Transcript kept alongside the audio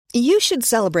You should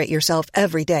celebrate yourself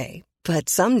every day, but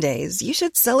some days you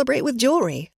should celebrate with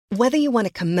jewelry. Whether you want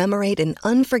to commemorate an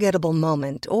unforgettable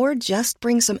moment or just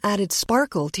bring some added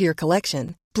sparkle to your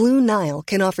collection, Blue Nile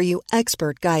can offer you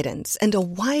expert guidance and a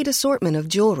wide assortment of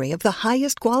jewelry of the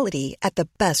highest quality at the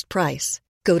best price.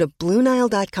 Go to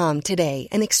BlueNile.com today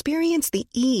and experience the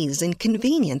ease and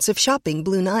convenience of shopping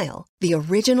Blue Nile, the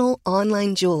original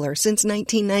online jeweler since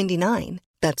 1999.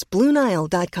 That's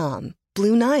BlueNile.com.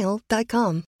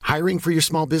 BlueNile.com. Hiring for your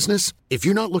small business? If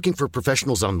you're not looking for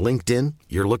professionals on LinkedIn,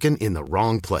 you're looking in the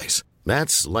wrong place.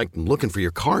 That's like looking for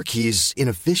your car keys in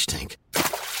a fish tank.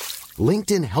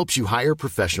 LinkedIn helps you hire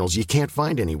professionals you can't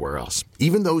find anywhere else,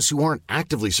 even those who aren't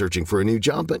actively searching for a new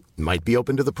job but might be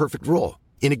open to the perfect role.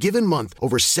 In a given month,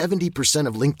 over 70%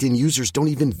 of LinkedIn users don't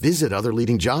even visit other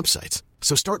leading job sites.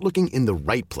 So start looking in the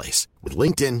right place. With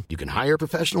LinkedIn, you can hire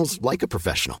professionals like a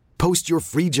professional. Post your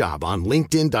free job on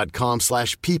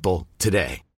linkedin.com/people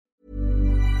today.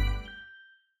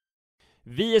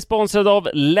 Vi är sponsrade av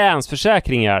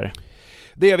Länsförsäkringar.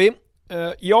 Det är vi.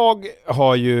 Jag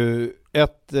har ju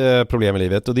ett problem i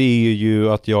livet, och det är ju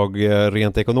att jag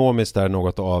rent ekonomiskt är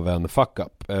något av en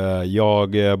fuck-up.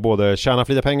 Jag både tjänar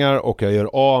för lite pengar och jag gör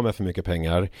av med för mycket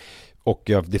pengar.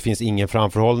 Och det finns ingen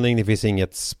framförhållning, det finns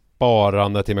inget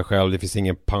sparande till mig själv, det finns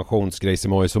ingen pensionsgrej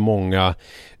som är så många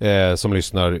som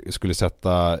lyssnar skulle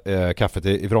sätta kaffet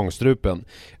i vrångstrupen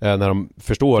när de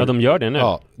förstår. Ja, de gör det nu.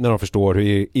 Ja, när de förstår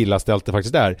hur illa ställt det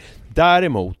faktiskt är.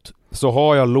 Däremot så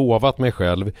har jag lovat mig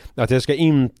själv att jag ska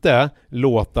inte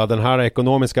låta den här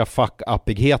ekonomiska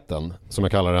fuck-uppigheten, som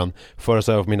jag kallar den, föras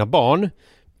över på mina barn.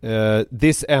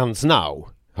 This ends now,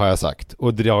 har jag sagt.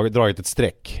 Och dragit ett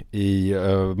streck i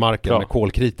marken med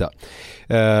kolkrita.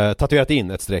 Tatuerat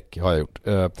in ett streck har jag gjort.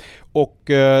 Och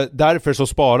därför så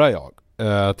sparar jag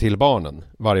till barnen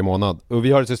varje månad. Och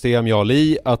vi har ett system, jag och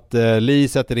Li, att Li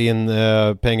sätter in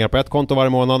pengar på ett konto varje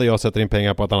månad och jag sätter in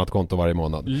pengar på ett annat konto varje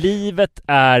månad. Livet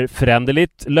är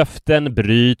föränderligt, löften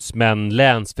bryts, men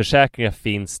Länsförsäkringar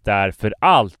finns där för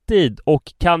alltid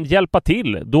och kan hjälpa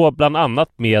till, då bland annat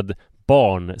med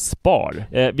barnspar.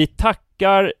 Vi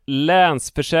tackar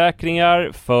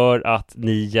Länsförsäkringar för att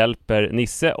ni hjälper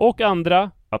Nisse och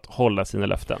andra att hålla sina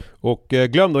löften. Och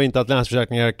glöm då inte att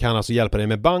Länsförsäkringar kan alltså hjälpa dig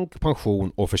med bank,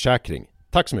 pension och försäkring.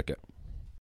 Tack så mycket.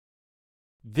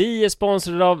 Vi är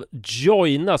sponsrade av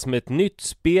Joina, som är ett nytt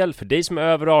spel för dig som är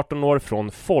över 18 år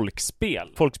från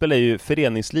Folkspel. Folkspel är ju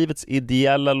föreningslivets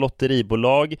ideella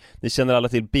lotteribolag. Ni känner alla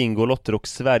till Bingolotter och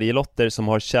Sverigelotter som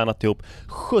har tjänat ihop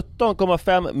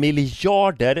 17,5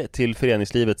 miljarder till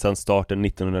föreningslivet sedan starten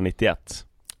 1991.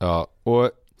 Ja, och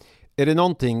är det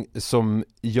någonting som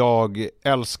jag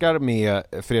älskar med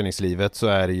föreningslivet så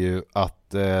är det ju att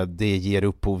det ger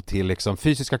upphov till liksom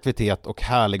fysisk aktivitet och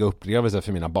härliga upplevelser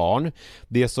för mina barn.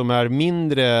 Det som är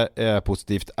mindre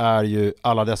positivt är ju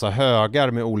alla dessa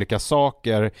högar med olika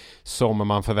saker som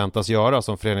man förväntas göra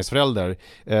som föreningsförälder.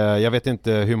 Jag vet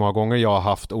inte hur många gånger jag har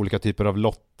haft olika typer av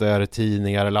lotter,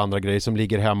 tidningar eller andra grejer som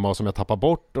ligger hemma och som jag tappar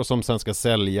bort och som sen ska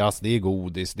säljas. Det är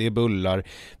godis, det är bullar,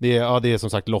 det är som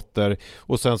sagt lotter,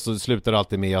 och sen så slutar det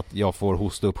alltid med att jag får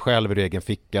hosta upp själv ur egen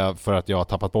ficka för att jag har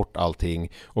tappat bort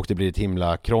allting och det blir ett himla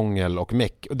krångel och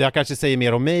meck. Och det kanske säger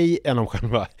mer om mig än om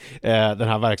själva den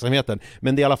här verksamheten,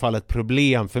 men det är i alla fall ett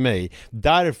problem för mig.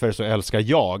 Därför så älskar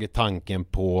jag tanken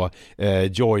på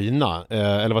Joina.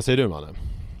 Eller vad säger du, Manne?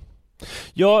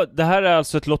 Ja, det här är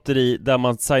alltså ett lotteri där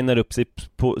man signar upp sig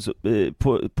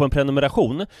på en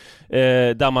prenumeration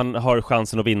där man har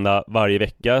chansen att vinna varje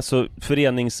vecka. Så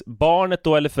föreningsbarnet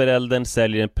då, eller föräldern,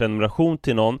 säljer en prenumeration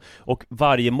till någon och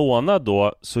varje månad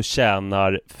då så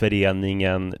tjänar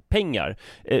föreningen pengar.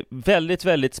 Väldigt,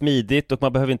 väldigt smidigt och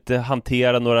man behöver inte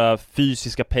hantera några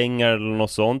fysiska pengar eller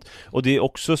något sånt. Och det är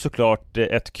också såklart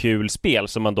ett kul spel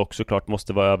som man dock såklart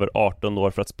måste vara över 18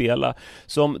 år för att spela.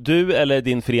 Så om du eller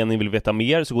din förening vill veta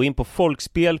mer så gå in på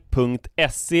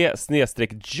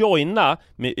folkspel.se/joina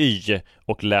med y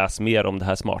och läs mer om det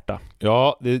här smarta.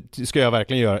 Ja, det ska jag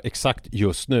verkligen göra exakt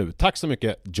just nu. Tack så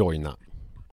mycket, Joina.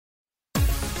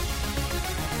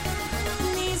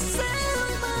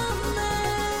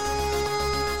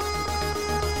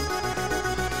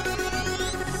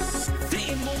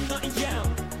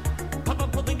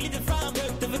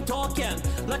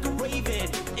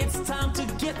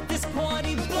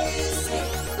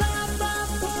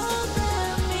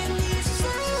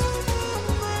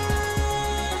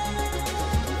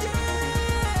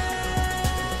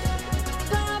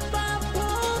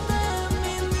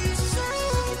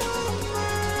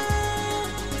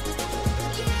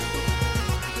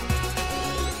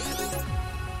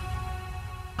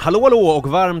 Hallå och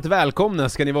varmt välkomna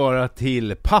ska ni vara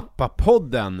till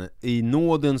Pappapodden i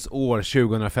nådens år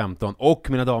 2015. Och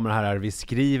mina damer och herrar, vi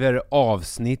skriver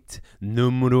avsnitt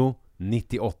nummer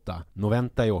 98,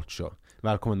 98.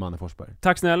 Välkommen Manne Forsberg.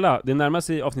 Tack snälla, det närmar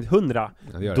sig avsnitt 100.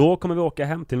 Ja, Då kommer vi åka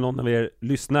hem till någon av er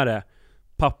lyssnare.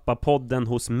 Pappapodden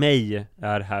hos mig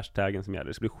är hashtaggen som gäller.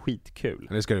 Det ska bli skitkul.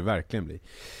 Det ska det verkligen bli.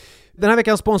 Den här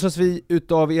veckan sponsras vi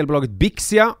utav elbolaget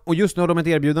Bixia och just nu har de ett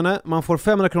erbjudande. Man får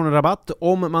 500 kronor rabatt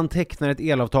om man tecknar ett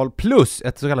elavtal plus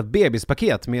ett så kallat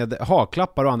bebispaket med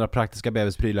haklappar och andra praktiska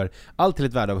bebisprylar. Allt till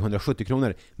ett värde av 170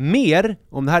 kronor. Mer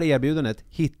om det här erbjudandet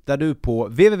hittar du på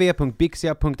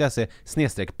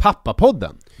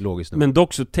www.bixia.se/pappapodden. Logiskt nog. Men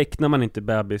dock så tecknar man inte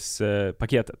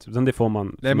bebispaketet, utan det får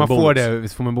man. Nej, man får det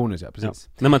som en bonus, ja, precis.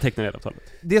 Ja, när man tecknar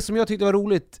elavtalet. Det som jag tyckte var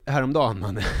roligt häromdagen,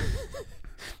 man.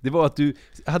 Det var att du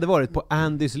hade varit på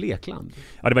Andys lekland.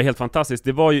 Ja, det var helt fantastiskt.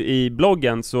 Det var ju i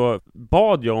bloggen så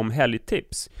bad jag om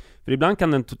helgtips. För ibland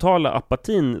kan den totala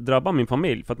apatin drabba min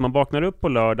familj. För att man vaknar upp på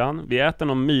lördagen, vi äter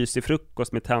någon mysig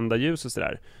frukost med tända ljus och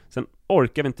sådär. Sen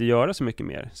orkar vi inte göra så mycket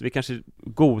mer. Så vi kanske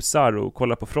gosar och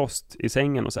kollar på Frost i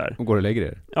sängen och så här. Och går och lägger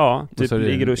er? Ja, typ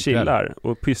ligger och ikväll. chillar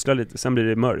och pysslar lite, sen blir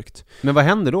det mörkt. Men vad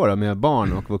händer då med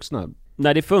barn och vuxna?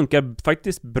 Nej, det funkar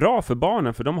faktiskt bra för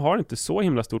barnen, för de har inte så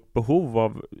himla stort behov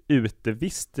av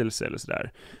utevistelse eller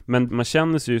sådär. Men man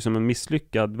känner sig ju som en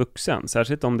misslyckad vuxen,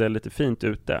 särskilt om det är lite fint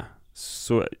ute,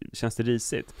 så känns det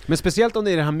risigt. Men speciellt om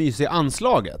det är det här mysiga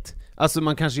anslaget. Alltså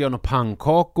man kanske gör några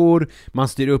pannkakor, man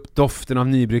styr upp doften av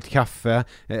nybryggt kaffe,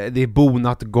 det är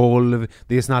bonat golv,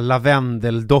 det är sån här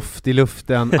lavendeldoft i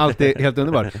luften, allt är helt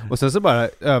underbart. Och sen så bara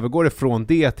övergår det från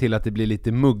det till att det blir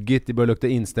lite muggigt, det börjar lukta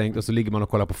instängt och så ligger man och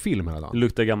kollar på film hela dagen.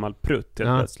 Luktar gammal prutt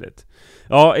helt plötsligt.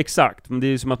 Ja, exakt. Men det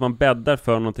är ju som att man bäddar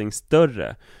för någonting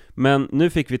större. Men nu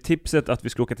fick vi tipset att vi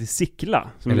ska åka till Sickla.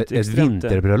 Som eller ett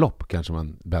vinterbröllop kanske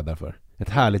man bäddar för. Ett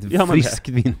härligt, friskt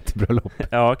vinterbröllop.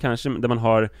 Ja, kanske där man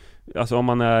har, alltså om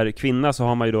man är kvinna så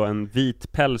har man ju då en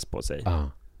vit päls på sig.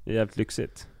 Det är jävligt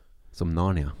lyxigt. Som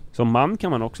Narnia. Som man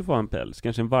kan man också få en päls,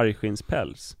 kanske en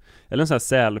vargskinnspäls. Eller en sån här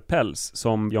sälpäls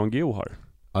som Jan Guillou har.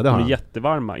 Ja, det har de är han.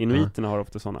 Jättevarma, inuiterna har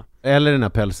ofta såna. Eller den här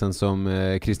pälsen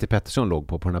som Christer Pettersson låg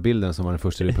på den här bilden som var den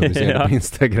första du publicerade på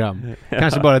Instagram.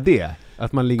 Kanske bara det,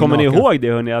 att man ligger Kommer naken. ni ihåg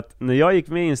det hörni, att när jag gick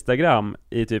med i Instagram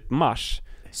i typ mars,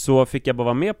 så fick jag bara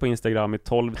vara med på Instagram i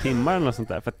 12 timmar eller något sånt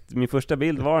där. För att min första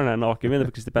bild var den här nakenbilden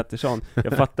på Christer Pettersson.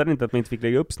 Jag fattade inte att man inte fick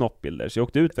lägga upp snoppbilder, så jag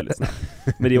åkte ut väldigt snabbt.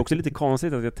 Men det är också lite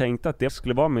konstigt att jag tänkte att det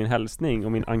skulle vara min hälsning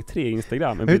och min entré i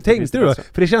Instagram. Hur tänkte du då?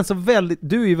 För det känns så väldigt,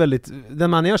 du är ju väldigt, den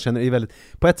man jag känner är väldigt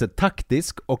på ett sätt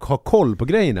taktisk och har koll på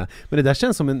grejerna. Men det där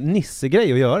känns som en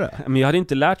nissegrej att göra. Men jag hade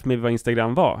inte lärt mig vad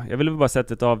Instagram var. Jag ville bara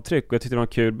sätta ett avtryck och jag tyckte det var en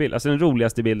kul bild. Alltså den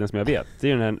roligaste bilden som jag vet,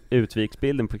 det är den här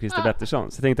utviksbilden på Christer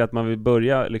Pettersson. Så jag tänkte att man vill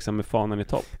börja liksom med fanan i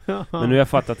topp. Men nu har jag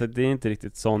fattat att det är inte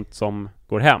riktigt sånt som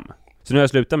går hem. Så nu har jag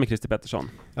slutat med Christer Pettersson.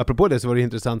 Apropå det så var det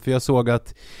intressant, för jag såg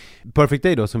att Perfect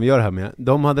Day då, som vi gör här med,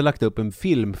 de hade lagt upp en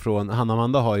film från, Hanna och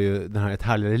Amanda har ju den här Ett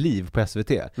härligare liv på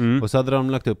SVT. Och så hade de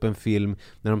lagt upp en film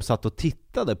när de satt och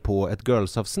tittade på ett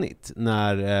Girls-avsnitt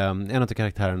när en av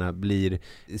karaktärerna blir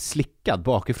slickad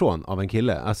bakifrån av en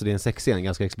kille. Alltså det är en sexscen,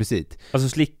 ganska explicit. Alltså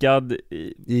slickad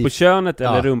på könet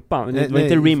eller rumpan. Det var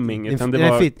inte rimming, utan det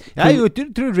var... Jag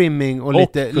tror rimming och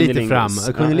lite fram.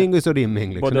 Kunnilingus och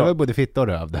rimming liksom. Det var både fitta och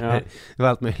röv där. Ja. Det var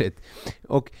allt möjligt.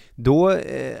 Och då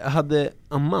hade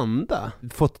Amanda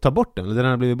fått ta bort den. Den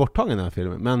hade blivit borttagen i den här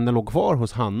filmen. Men den låg kvar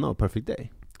hos Hanna och Perfect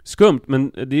Day. Skumt, men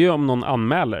det är ju om någon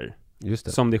anmäler. Just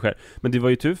det. Som det sker. Men det var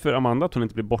ju tur för Amanda att hon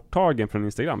inte blev borttagen från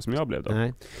Instagram som jag blev då.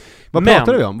 Nej. Vad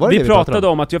pratade vi om? Vi pratade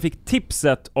om att jag fick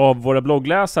tipset av våra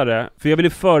bloggläsare. För jag ville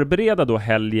förbereda då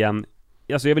helgen.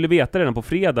 Alltså jag ville veta redan på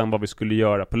fredagen vad vi skulle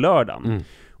göra på lördagen.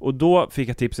 Och då fick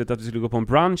jag tipset att vi skulle gå på en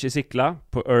brunch i Sickla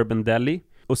på Urban Deli.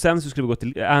 Och sen så skulle vi gå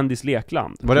till Andys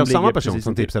lekland. Var det samma person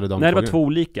som tipsade dem? Nej, det var två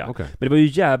olika. Okay. Men det var ju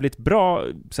jävligt bra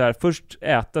så här, först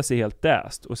äta sig helt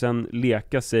däst och sen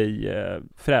leka sig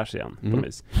fräsch igen på något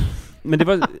vis. Men det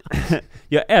var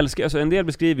jag älskar, alltså en del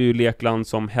beskriver ju lekland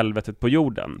som helvetet på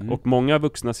jorden. Och många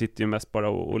vuxna sitter ju mest bara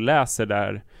och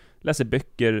läser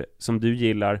böcker som du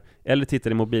gillar eller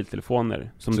tittar i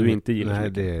mobiltelefoner som du inte gillar. Nej,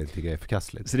 det tycker jag är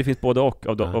förkastligt. Så det finns både och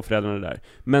av föräldrarna där.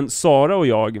 Men Sara och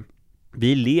jag,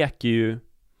 vi leker ju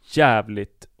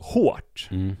jävligt hårt.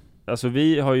 Alltså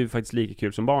vi har ju faktiskt lika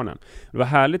kul som barnen. Det var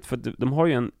härligt för att de har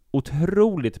ju en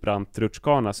otroligt brant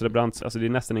rutschkana. Så det är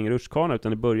nästan ingen rutschkana, utan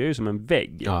det börjar ju som en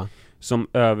vägg som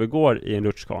övergår i en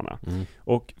rutschkana.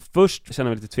 Och först kände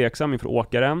jag mig lite tveksam inför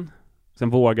åkaren. Sen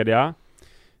vågade jag.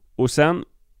 Och sen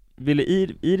ville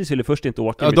Iris ville först inte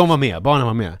åka. Ja, de var med, barnen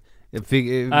var med.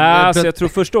 Jag tror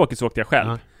första åket så åkte jag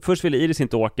själv. Först ville Iris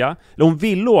inte åka. Eller hon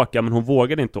ville åka, men hon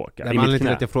vågade inte åka. Nej, anledningen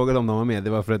till att jag frågade om de var med, det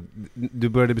var för att du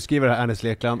började beskriva det här Ernest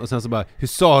Lekland och sen så bara, hur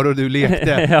sa du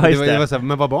lekte? Ja, det var så här,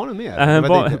 men var barnen med?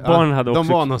 Barnen hade också... De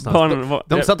var någonstans.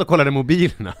 De satt och kollade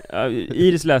mobilerna.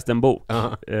 Iris läste en bok.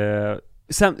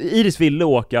 Sen, Iris ville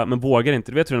åka, men vågar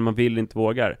inte. Du vet hur när man vill inte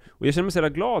vågar. Och jag känner mig så jävla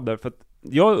glad där, för att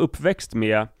jag är uppväxt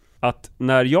med att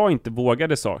när jag inte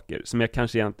vågade saker som jag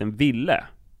kanske egentligen ville,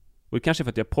 och det kanske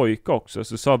för att jag pojke också,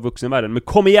 så sa vuxenvärlden, men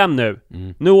kom igen nu!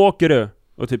 Nu åker du!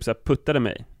 Och typ så här puttade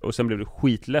mig. Och sen blev det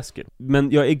skitläskigt.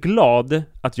 Men jag är glad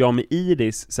att jag med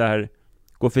Iris så här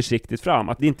går försiktigt fram.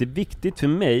 Att det inte är viktigt för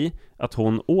mig att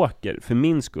hon åker för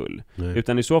min skull. Nej.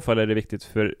 Utan i så fall är det viktigt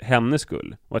för hennes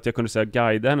skull. Och att jag kunde säga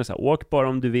guida henne så här, åk bara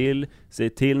om du vill, säg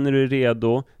till när du är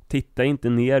redo, titta inte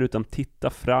ner utan titta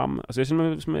fram. Alltså jag känner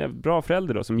mig som en bra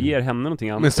förälder då, som ger henne någonting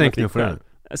annat. Men sänk nu för henne.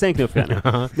 Sänk nu för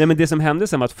henne. Nej, men det som hände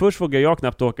sen var att först vågade jag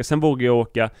knappt åka, sen vågade jag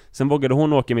åka, sen vågade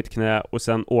hon åka i mitt knä och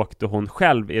sen åkte hon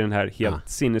själv i den här helt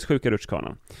sinnessjuka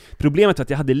rutschkanan. Problemet var att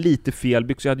jag hade lite fel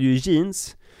byxor. Jag hade ju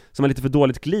jeans som var lite för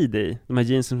dåligt glid i, de här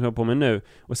jeansen som jag har på mig nu.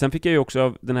 Och sen fick jag ju också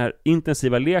av den här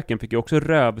intensiva leken fick jag också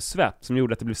rövsvett som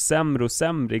gjorde att det blev sämre och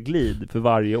sämre glid för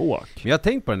varje åk. Men jag har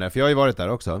tänkt på den där, för jag har ju varit där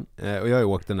också, och jag har ju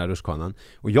åkt den där rutschkanan.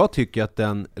 Och jag tycker att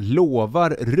den lovar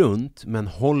runt men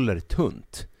håller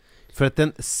tunt. För att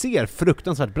den ser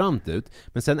fruktansvärt brant ut,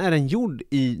 men sen är den gjord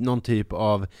i någon typ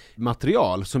av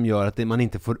material som gör att man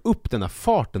inte får upp den här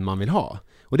farten man vill ha.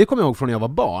 Och det kommer jag ihåg från när jag var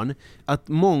barn, att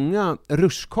många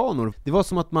rutschkanor, det var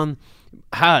som att man,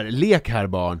 lek här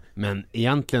barn, men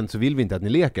egentligen så vill vi inte att ni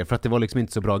leker, för att det var liksom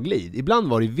inte så bra glid. Ibland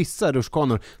var det vissa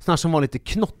rutschkanor, sådana som var lite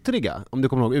knottriga, om du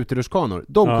kommer ihåg uterutschkanor,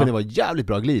 de kunde vara jävligt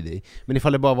bra glid i. Men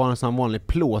ifall det bara var en sån vanlig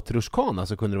plåtrutschkana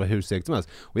så kunde det vara hur segt som helst.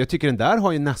 Och jag tycker den där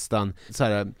har ju nästan så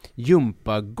här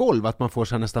jumpagolv, att man får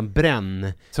så här nästan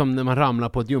bränn, som när man ramlar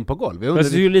på ett jumpagolv. Men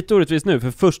det är ju lite orättvist nu,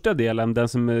 för första delen, den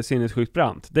som är sinnessjukt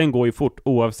brant, den går ju fort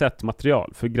oavsett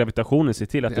material, för gravitationen ser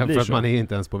till att det blir så. För att man är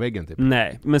inte ens på väggen typ.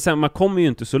 Nej, men sen man kommer ju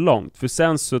inte så långt, för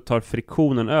sen så tar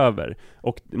friktionen över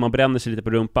och man bränner sig lite på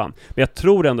rumpan. Men jag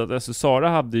tror ändå att alltså, Sara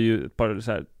hade ju ett par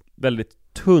så här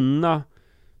väldigt tunna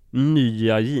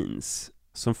nya jeans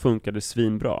som funkade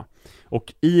svinbra.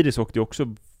 Och Iris åkte ju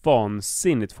också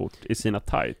vansinnigt fort i sina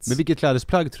tights. Men vilket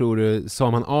klädesplagg tror du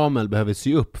Saman Amel behöver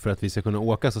sy upp för att vi ska kunna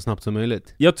åka så snabbt som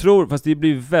möjligt? Jag tror, fast det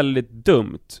blir väldigt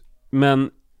dumt, men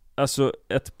alltså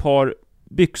ett par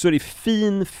byxor i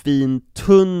fin,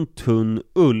 tunn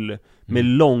ull med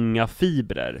långa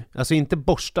fibrer. Alltså inte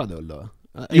borstad ull då?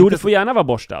 Jo, det får gärna vara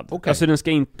borstad. Okay. Alltså den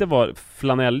ska inte vara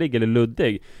flanellig eller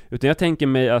luddig. Utan jag tänker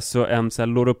mig alltså en sån här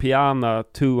Loro Piana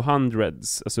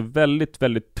 200s. Alltså väldigt,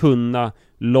 väldigt tunna,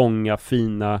 långa,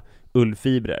 fina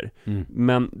ullfibrer.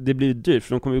 Men det blir dyrt,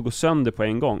 för de kommer ju gå sönder på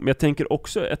en gång. Men jag tänker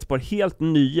också ett par helt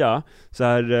nya så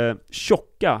här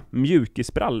tjocka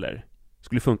mjukisbrallor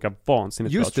skulle funka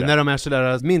vansinnigt bra. Just det, när de är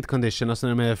sådär mint condition, alltså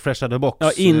när de är fresh out of box.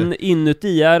 Ja,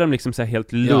 inuti är de liksom så här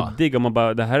helt luddiga, och man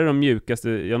bara, det här är de mjukaste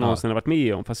jag någonsin har varit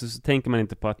med om. Fast så tänker man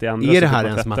inte på att det är andra. Är det här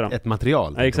ens ett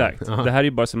material? Ja, exakt. Det här är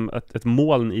ju bara som ett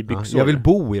moln i byxor. Jag vill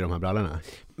bo i de här brallorna.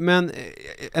 Men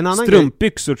en annan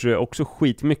strumpbyxor tror jag också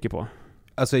skitmycket på.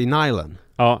 Alltså i nylon?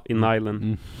 Ja, i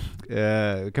nylon.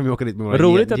 Kan vi åka dit med våra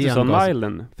roligt att du sa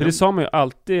nylon. För det sa man ju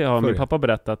alltid, har min pappa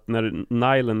berättat, när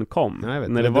nylon kom.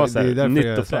 När det var så här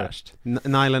nytt och fräscht.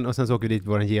 Nylon, och sen så åker vi dit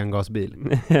med vår gengasbil.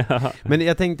 Men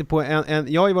jag tänkte på,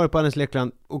 jag har ju varit på Ernest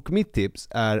Lekland, och mitt tips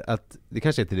är att, det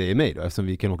kanske är till dig och mig då, eftersom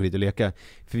vi kan åka dit och leka.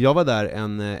 För jag var där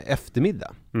en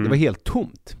eftermiddag. Det var helt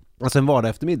tomt. Alltså en vardag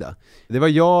eftermiddag. Det var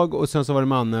jag, och sen så var det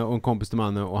Manne och en kompis till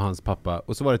Manne och hans pappa.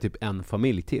 Och så var det typ en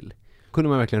familj till. Kunde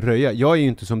man verkligen röja. Jag är ju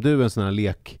inte som du en sån här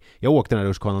lek. Jag åkte den här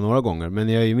rutschkanan några gånger, men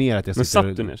jag är ju mer att jag sitter...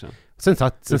 Men satt du ner sen? Sen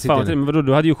sitter jag ner. Men vadå,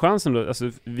 du hade ju chansen då.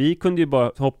 Alltså, vi kunde ju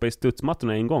bara hoppa i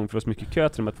studsmattorna en gång, för det var så mycket kö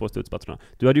till de här 2 studsmattorna.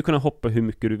 Du hade ju kunnat hoppa hur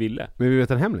mycket du ville. Men vi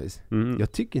vet en hemlis.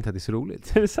 Jag tycker inte att det är så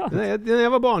roligt. Är det sant? Nej, när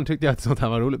jag var barn tyckte jag att sånt här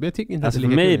var roligt, men jag tycker inte alltså,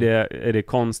 att det är lika kul. Är det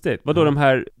konstigt. Vadå, de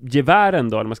här gevären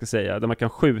då, eller man ska säga, där man kan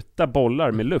skjuta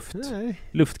bollar med luft? Nej.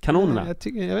 Luftkanonerna?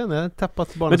 Nej, jag vet inte, jag har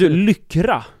tappat barn. Men du,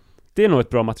 lyckra! Det är nog ett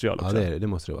bra material också. Ja, det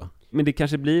måste det vara. Men det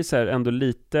kanske blir så här ändå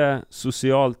lite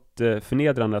socialt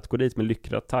förnedrande att gå dit med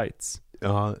lyckra tights.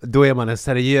 Ja, då är man en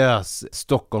seriös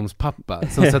Stockholmspappa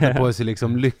som sätter på sig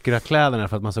liksom lyckra kläderna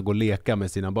för att man ska gå och leka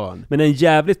med sina barn. Men en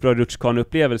jävligt bra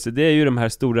rutschkaneupplevelse, det är ju de här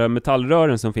stora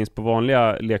metallrören som finns på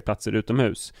vanliga lekplatser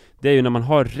utomhus. Det är ju när man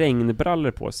har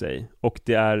regnbrallor på sig och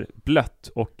det är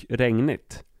blött och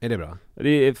regnigt. Är det bra? Det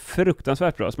är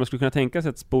fruktansvärt bra. Så man skulle kunna tänka sig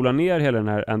att spola ner hela den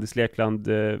här Ernest Lekland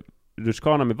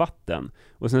rutschkana med vatten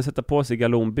och sen sätta på sig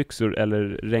galonbyxor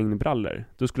eller regnbrallor.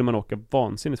 Då skulle man åka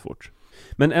vansinnigt fort.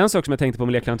 Men en sak som jag tänkte på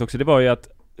med Lekland också, det var ju att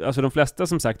alltså de flesta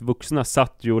som sagt vuxna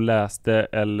satt ju och läste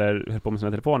eller höll på med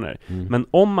sina telefoner. Men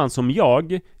om man som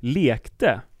jag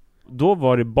lekte, då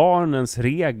var det barnens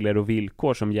regler och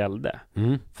villkor som gällde.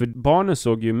 För barnen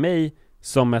såg ju mig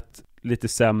som ett lite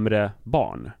sämre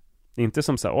barn. Inte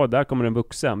som så här, där kommer en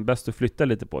vuxen, bäst att flytta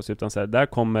lite på sig, utan så här, där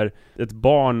kommer ett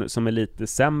barn som är lite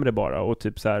sämre bara och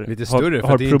typ så här, lite större,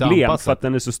 har problem för att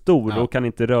den är så stor och kan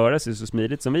inte röra sig så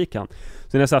smidigt som vi kan.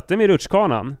 Så när jag satte mig i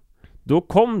rutschkanan, då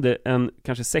kom det en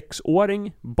kanske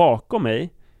 6-åring bakom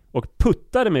mig och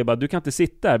puttade mig bara, du kan inte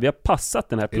sitta här, vi har passat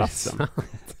den här platsen.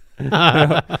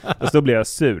 Och så blev jag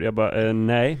sur. Jag bara,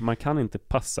 nej, man kan inte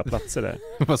passa platser där.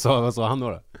 Vad sa han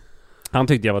då? Han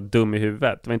tyckte jag var dum i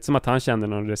huvudet. Det var inte som att han kände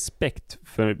någon respekt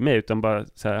för mig, utan bara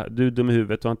så här, du är dum i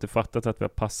huvudet och har inte fattat att vi har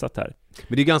passat här.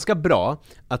 Men det är ganska bra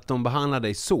att de behandlar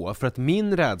dig så, för att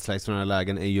min rädsla i sådana här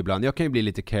lägen är ju ibland, jag kan ju bli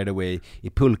lite carried away i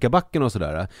pulkabacken och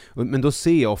sådär, men då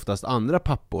ser jag oftast andra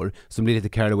pappor som blir lite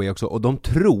carried away också, och de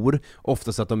tror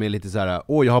oftast att de är lite så här: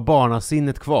 jag har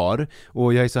barnasinnet kvar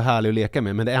och jag är så härlig att leka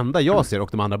med, men det enda jag ser och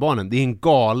de andra barnen, det är en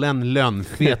galen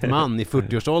lönnfet man i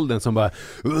 40-årsåldern som bara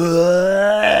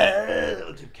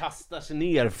och typ kastar sig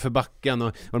ner för backen,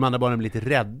 och de andra barnen blir lite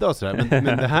rädda och sådär,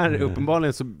 men det här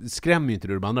uppenbarligen så skrämmer ju inte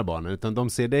du de andra barnen, utan de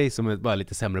ser dig som ett bara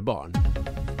lite sämre barn.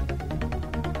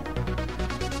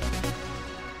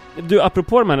 Du,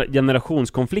 apropå de här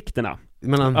generationskonflikterna,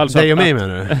 Men alltså, dig och mig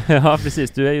menar du? Ja,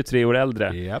 precis, du är ju 3 år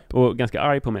äldre. Yep. Och ganska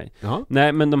arg på mig. Ja.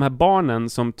 Nej, men de här barnen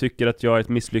som tycker att jag är ett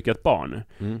misslyckat barn,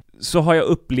 så har jag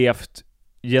upplevt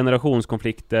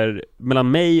generationskonflikter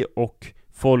mellan mig och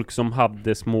folk som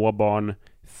hade små barn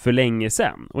för länge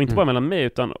sedan. Och inte bara mellan mig,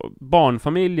 utan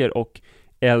barnfamiljer och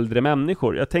äldre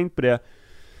människor. Jag tänkte på det,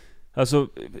 alltså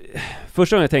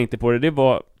första gången jag tänkte på det, det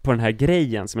var på den här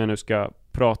grejen som jag nu ska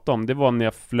prata om. Det var när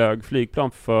jag flög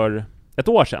flygplan för ett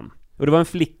år sedan. Och det var en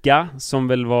flicka som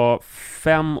väl var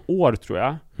 5 år tror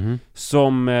jag,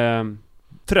 som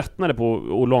tröttnade på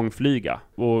att långflyga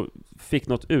och fick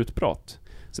något utbrott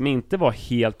som inte var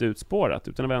helt utspårat,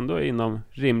 utan det var ändå inom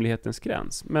rimlighetens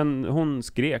gräns. Men hon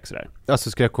skrek sådär.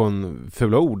 Alltså skrek hon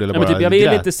fula ord eller ja, bara typ, jag vill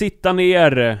grät? inte sitta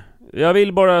ner, jag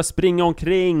vill bara springa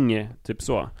omkring, typ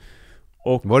så.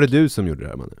 Och var det du som gjorde det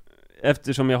här, man?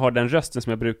 eftersom jag har den rösten som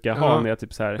jag brukar ha när jag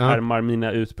typ så här härmar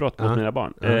mina utbrott mot mina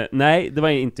barn. Nej, det var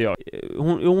inte jag.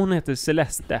 Hon heter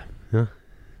Celeste.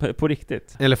 På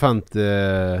riktigt. Elefant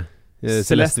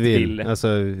Celeste, alltså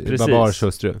Babars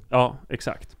hustru. Ja,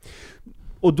 exakt.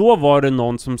 Och då var det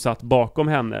någon som satt bakom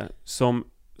henne som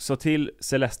sa till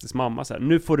Celestes mamma så här: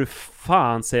 nu får du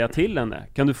fan säga till henne.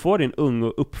 Kan du få din unge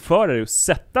att uppföra dig och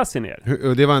sätta sig ner?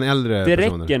 Och det var en äldre det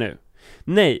person? Det räcker nu.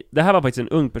 Nej, det här var faktiskt en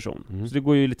ung person. Så det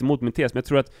går ju lite mot min tes. Men jag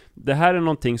tror att det här är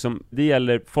någonting som, det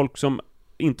gäller folk som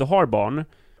inte har barn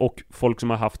och folk som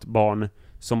har haft barn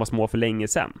som var små för länge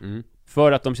sedan.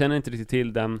 För att de känner inte riktigt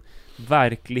till den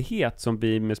verklighet som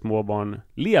vi med små barn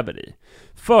lever i.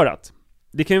 För att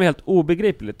det kan ju vara helt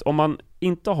obegripligt om man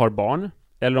inte har barn,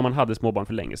 eller om man hade små barn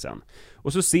för länge sedan,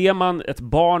 och så ser man ett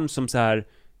barn som så här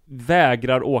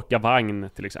vägrar åka vagn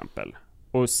till exempel,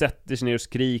 och sätter sig ner och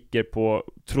skriker på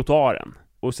trottoaren,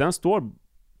 och sen står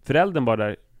föräldern bara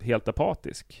där helt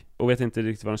apatisk och vet inte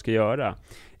riktigt vad de ska göra.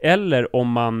 Eller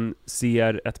om man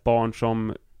ser ett barn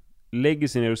som lägger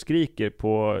sig ner och skriker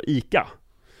på ICA,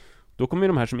 då kommer ju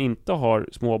de här som inte har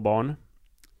små barn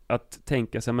att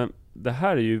tänka sig, men det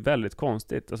här är ju väldigt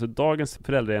konstigt. Alltså dagens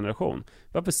föräldrageneration,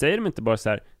 varför säger de inte bara så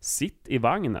här: sitt i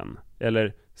vagnen,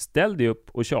 eller ställ dig upp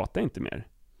och tjata inte mer?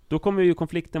 Då kommer ju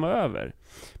konflikten vara över.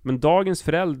 Men dagens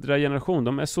föräldrageneration,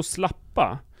 de är så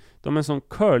slappa. De är en sån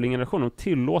curling-generation. De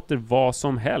tillåter vad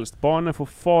som helst. Barnen får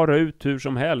fara ut hur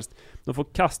som helst. De får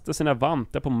kasta sina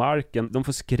vantar på marken. De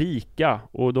får skrika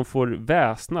och de får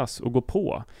väsnas och gå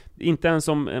på. Inte ens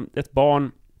om ett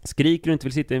barn skriker och inte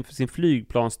vill sitta i sin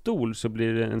flygplansstol, så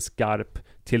blir det en skarp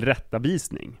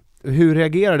tillrättavisning. Hur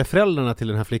reagerade föräldrarna till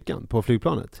den här flickan på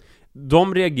flygplanet?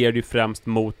 De reagerade ju främst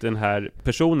mot den här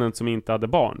personen som inte hade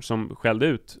barn, som skällde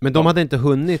ut. Men de hade inte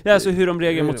hunnit... Ja, alltså hur de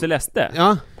reagerade mot Celeste.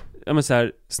 Ja. Ja, men så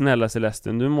här: snälla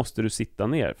Celeste, nu måste du sitta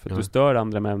ner för att du stör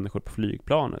andra människor på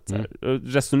flygplanet. Så här. Och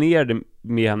resonerade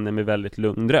med henne med väldigt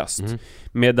lugn röst.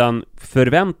 Medan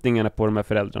förväntningarna på de här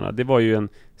föräldrarna, det var ju en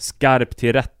skarp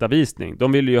tillrättavisning.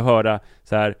 De ville ju höra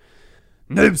så här: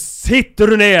 nu sitter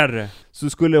du ner! Så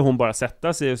skulle hon bara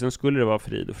sätta sig och sen skulle det vara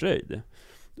frid och fröjd.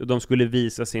 De skulle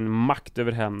visa sin makt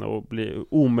över henne och bli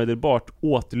omedelbart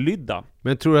åtlydda.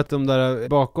 Men tror du att de där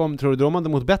bakom, tror du de hade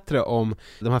mått bättre om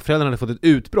de här föräldrarna hade fått ett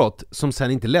utbrott som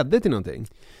sen inte ledde till någonting?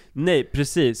 Nej,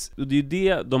 precis. Och det är ju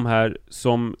det de här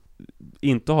som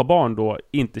inte har barn då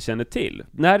inte känner till.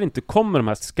 När det inte kommer de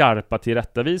här skarpa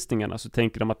tillrättavisningarna, så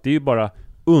tänker de att det är ju bara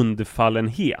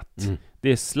undfallenhet.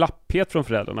 Det är slapphet från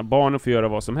föräldrarna. Barnen får göra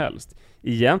vad som helst.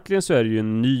 Egentligen så är det ju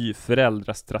en ny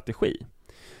föräldrastrategi.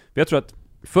 Jag tror att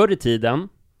förr i tiden,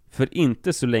 för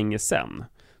inte så länge sedan,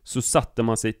 så satte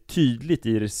man sig tydligt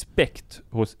i respekt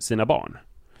hos sina barn.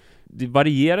 Det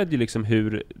varierade ju liksom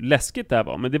hur läskigt det här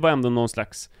var, men det var ändå någon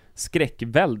slags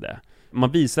skräckvälde.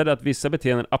 Man visade att vissa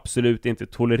beteenden absolut inte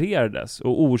tolererades,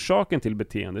 och orsaken till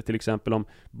beteendet, till exempel om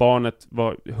barnet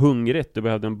var hungrigt och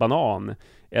behövde en banan,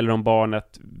 eller om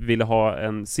barnet ville ha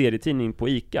en serietidning på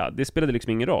ICA, det spelade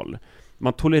liksom ingen roll.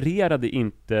 Man tolererade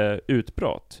inte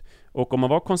utbrott, och om man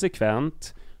var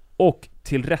konsekvent och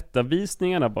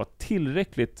tillrättavisningarna var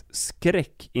tillräckligt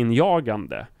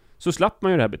skräckinjagande, så slapp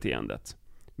man ju det här beteendet.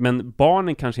 Men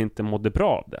barnen kanske inte mådde bra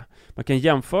av det. Man kan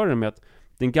jämföra det med att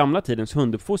den gamla tidens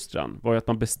hunduppfostran var ju att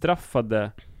man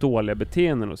bestraffade dåliga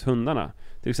beteenden hos hundarna.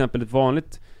 Till exempel ett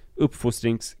vanligt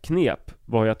uppfostringsknep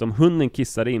var ju att om hunden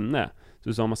kissade inne,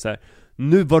 så sa man så här: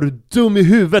 nu var du dum i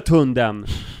huvudet, hunden!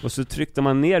 Och så tryckte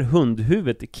man ner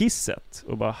hundhuvudet i kisset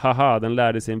och bara, haha, den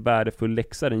lärde sig en värdefull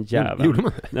läxa, den jäveln. Gjorde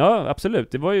man det? Ja,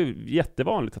 absolut. Det var ju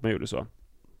jättevanligt att man gjorde så.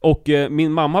 Och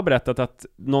min mamma har berättat att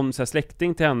någon så här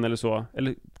släkting till henne eller så,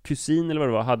 eller kusin eller vad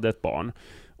det var, hade ett barn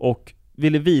och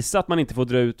ville visa att man inte får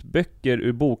dra ut böcker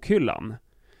ur bokhyllan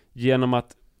genom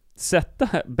att sätta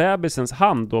bebisens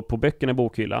hand då på böckerna i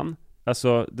bokhyllan.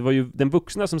 Alltså, det var ju den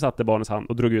vuxna som satte barnens hand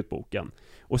och drog ut boken.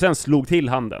 Och sen slog till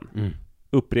handen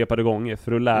upprepade gånger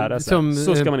för att lära sig. Som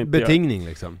så ska man inte betingning göra.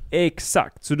 liksom.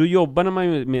 Exakt, så då jobbade man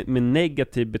ju med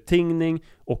negativ betingning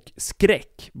och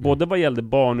skräck, både vad gällde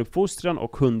barnuppfostran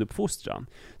och hunduppfostran.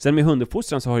 Sen med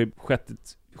hunduppfostran så har det skett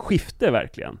ett skifte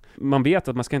verkligen. Man vet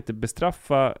att man ska inte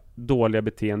bestraffa dåliga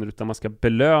beteenden, utan man ska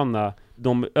belöna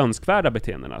de önskvärda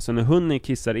beteendena. Så när hunden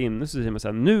kissar inne så säger man så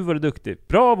här: nu var du duktig,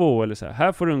 bravo, eller så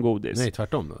här får du en godis. Nej,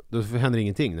 tvärtom då händer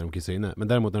ingenting när de kissar inne. Men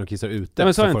däremot när de kissar ute. Nej,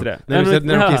 men så inte det.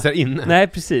 När de kissar inne. Nej,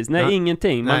 precis. Nej,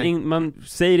 ingenting. Nej. Man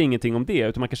säger ingenting om det,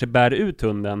 utan man kanske bär ut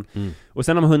hunden. Och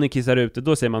sen om hunden kissar ute,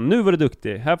 då säger man: nu var du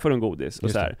duktig, här får du en godis.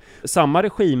 Och så här. Samma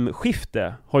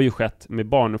regimskifte har ju skett med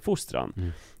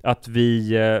barnuppfostran. Att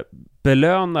vi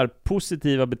belönar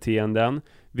positiva beteenden.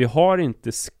 Vi har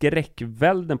inte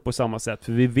skräckvälden på samma sätt,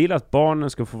 för vi vill att barnen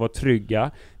ska få vara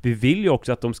trygga. Vi vill ju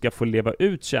också att de ska få leva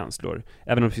ut känslor,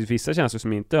 även om det finns vissa känslor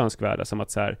som inte är önskvärda, som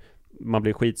att så här, man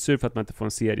blir skitsur för att man inte får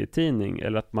en serietidning,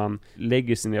 eller att man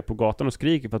lägger sig ner på gatan och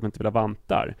skriker för att man inte vill ha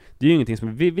vantar. Det är ju ingenting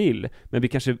som vi vill, men vi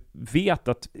kanske vet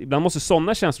att ibland måste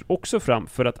sådana känslor också fram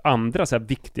för att andra så här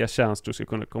viktiga känslor ska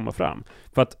kunna komma fram.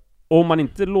 För att om man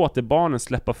inte låter barnen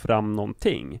släppa fram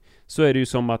någonting, så är det ju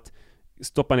som att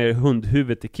stoppa ner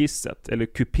hundhuvudet i kisset eller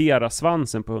kupera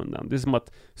svansen på hunden. Det är som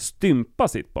att stympa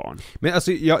sitt barn. Men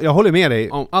alltså, jag håller med dig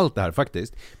om allt det här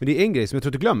faktiskt. Men det är en grej som jag tror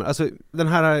att du glömmer. Alltså, den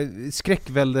här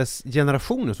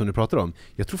skräckväldesgenerationen som du pratar om,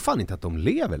 jag tror fan inte att de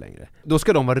lever längre. Då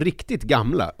ska de vara riktigt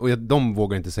gamla, och de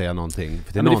vågar inte säga någonting.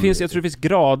 Ja, men jag tror det finns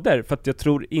grader, för att jag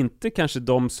tror inte kanske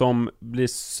de som blir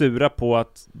sura på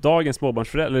att dagens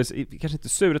småbarnsföräldrar, eller kanske inte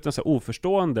sura utan så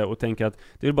oförstående och tänker att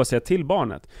det vill bara säga till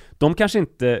barnet. De kanske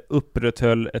inte upprätthöll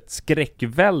ett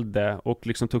skräckvälde och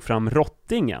liksom tog fram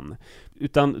rottingen,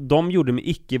 utan de gjorde med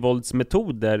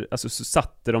icke-våldsmetoder, alltså så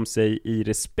satte de sig i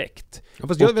respekt. Ja,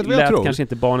 fast jag vet vad jag tror. Kanske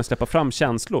inte barnen släppa fram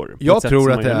känslor. Jag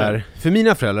tror att det är, för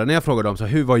mina föräldrar, när jag frågade dem så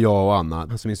hur var jag och Anna,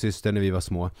 alltså min syster, när vi var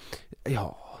små.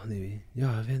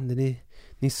 Jag vet inte,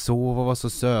 ni sov och var så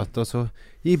söta, och så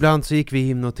ibland så gick vi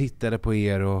in och tittade på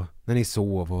er och när ni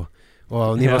sov och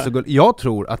ni var så gulliga. Jag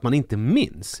tror att man inte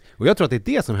minns. Och jag tror att det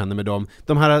är det som händer med dem.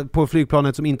 De här på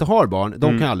flygplanet som inte har barn,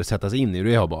 de kan aldrig sätta sig in i hur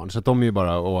det har barn. Så att de är ju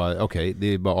bara, okej,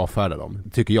 det är bara att avfärda dem,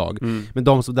 tycker jag. Men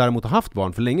de som däremot har haft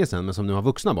barn för länge sedan, men som nu har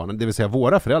vuxna barn, det vill säga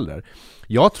våra föräldrar,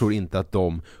 jag tror inte att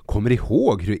de kommer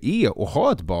ihåg hur det är att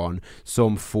ha ett barn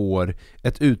som får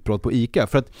ett utbrott på ICA.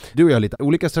 För att du och jag har lite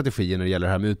olika strategier när det gäller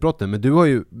det här med utbrotten, men du har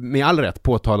ju med all rätt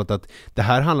påtalat att det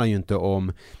här handlar ju inte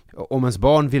om ens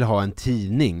barn vill ha en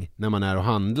tidning när man är och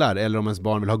handlar, eller om ens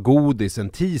barn vill ha godis en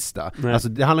tisdag. Nej. Alltså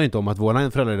det handlar inte om att vår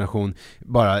föräldrarelation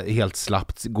bara helt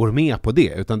slappt går med på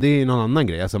det, utan det är någon annan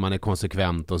grej, alltså man är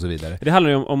konsekvent och så vidare. Det handlar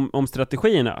ju om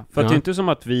strategierna, för att det är inte som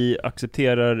att vi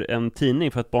accepterar en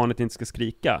tidning för att barnet inte ska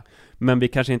skrika, men vi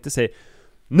kanske inte säger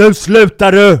nu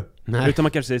slutar du! Nej. Utan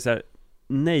man kanske säger så här: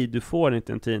 nej, du får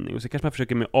inte en tidning. Och så kanske man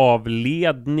försöker med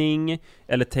avledning,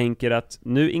 eller tänker att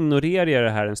nu ignorerar jag det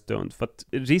här en stund, för att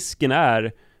risken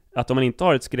är att om man inte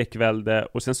har ett skräckvälde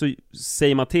och sen så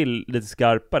säger man till lite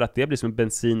skarpare att det blir som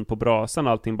bensin på brasan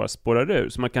och allting bara spårar ur,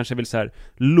 så man kanske vill så här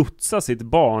lotsa sitt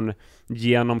barn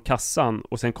genom kassan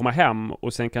och sen komma hem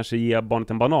och sen kanske ge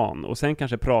barnet en banan och sen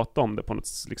kanske prata om det på något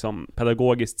liksom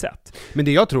pedagogiskt sätt. Men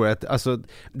det jag tror är att alltså,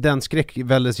 den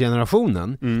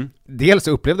skräckväldesgenerationen, dels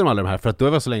upplevde de alla de här, för att då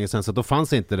var det så länge sedan så då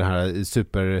fanns inte det här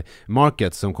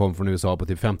supermarket som kom från USA på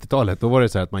typ 50-talet. Då var det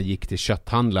så här att man gick till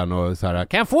kötthandlaren och så här: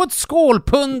 kan jag få ett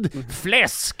skålpund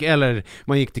fläsk? Eller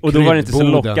man gick till och då var det inte så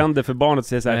kryddboden. Lockande för barnet att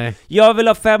säga så här: jag vill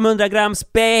ha 500 gram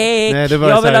späck. Nej, jag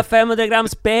vill ha 500 gram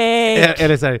späck.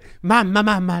 Eller så här: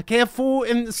 mamma, kan jag få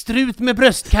en strut med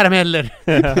bröstkarameller?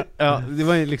 Ja, det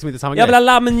var liksom inte samma grej. Jag vill ha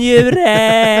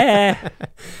lammnjure.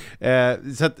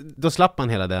 Så att då slapp man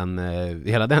hela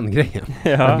den grejen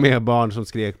med barn som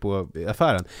skrek på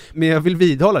affären. Men jag vill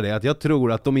vidhålla det, att jag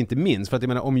tror att de inte minns. För att jag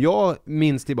menar, om jag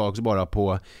minns tillbaks bara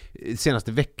på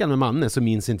senaste veckan med Manne, så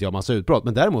minns inte jag massa utbrott.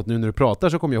 Men däremot nu när du pratar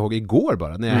så kommer jag ihåg igår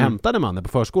bara, när jag hämtade Manne på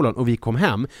förskolan och vi kom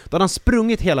hem. Då hade han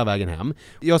sprungit hela vägen hem.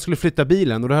 Jag skulle flytta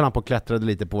bilen och då höll han på och klättrade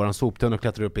lite på våran soptunna och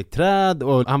klättrade upp i ett träd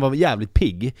och han var jävligt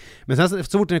pigg. Men sen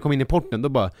så fort jag kom in i porten, då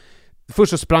bara... Först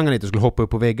så sprang han lite och skulle hoppa upp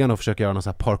på väggen och försöka göra någon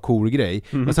sån här parkour-grej.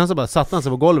 Men sen så bara satt han sig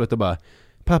på golvet och bara: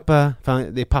 pappa, fan,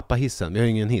 det är pappa-hissen, vi har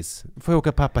ju ingen hiss. Får jag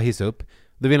åka pappa-hiss upp?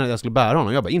 Då ville han att jag skulle bära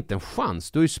honom. Jag bara, inte en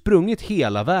chans. Du har ju sprungit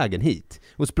hela vägen hit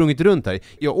och sprungit runt här.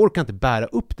 Jag orkar inte bära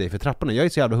upp dig för trapporna. Jag är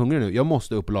så jävla hungrig nu. Jag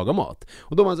måste upp och laga mat.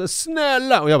 Och då var han så här: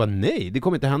 snälla! Och jag bara, nej, det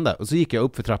kommer inte hända. Och så gick jag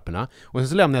upp för trapporna och sen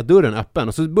så lämnade jag dörren öppen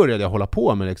och så började jag hålla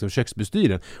på med liksom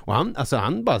köksbestyren. Och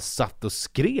han bara satt och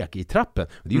skrek i trappen.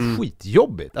 Och det är ju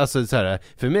skitjobbigt. Alltså så här,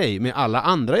 för mig med alla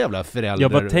andra jävla föräldrar. Ja,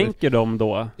 vad tänker de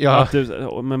då? Ja. Att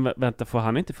men vänta, får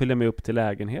han inte följa med upp till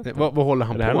lägenheten? Vad håller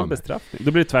han på med? Bestraffning?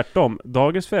 Då blir det tvärtom.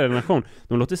 Dagens föräldrarelation,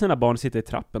 de låter sina barn sitta i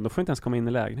trappen, då får inte ens komma in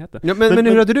i lägenheten. Ja, men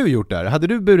hur hade du gjort där? Hade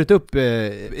du burit upp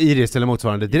Iris eller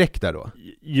motsvarande direkt där då?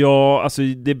 Ja, alltså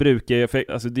det brukar jag,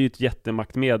 alltså det är ju ett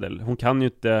jättemaktmedel. Hon kan ju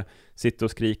inte sitta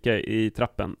och skrika i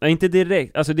trappen. Nej, inte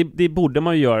direkt. Alltså det borde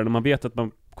man ju göra när man vet att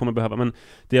man kommer behöva. Men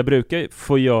det jag brukar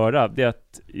få göra, det är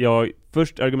att jag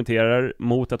först argumenterar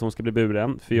mot att hon ska bli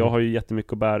buren. För jag har ju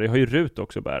jättemycket att bära. Jag har ju Rut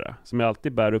också att bära, som jag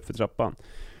alltid bär upp för trappan.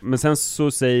 Men sen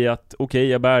så säger jag att okej,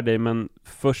 jag bär dig, men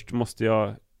först måste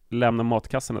jag lämna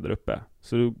matkassarna där uppe.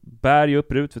 Så då bär jag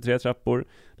upp Rut för 3 trappor,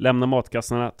 lämnar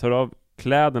matkassarna, tar av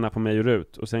kläderna på mig och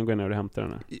Rut och sen går jag ner och hämtar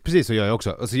henne. Precis, så gör jag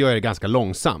också. Och så gör jag det ganska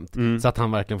långsamt så att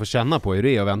han verkligen får känna på hur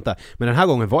det är och vänta. Men den här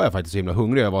gången var jag faktiskt så himla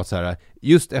hungrig. Jag var så här,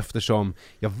 just eftersom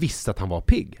jag visste att han var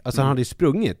pigg. Alltså han hade ju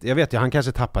sprungit. Jag vet ju, han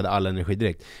kanske tappade all energi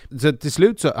direkt. Så till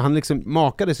slut så, han liksom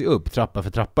makade sig upp trappa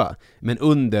för trappa. Men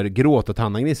under gråt och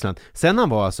tandagnisslan. Sen han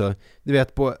var alltså, du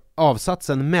vet, på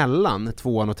avsatsen mellan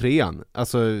 2:an och 3:an.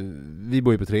 Alltså, vi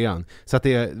bor ju på 3:an. Så att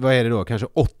det, vad är det då? Kanske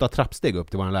 8 trappsteg upp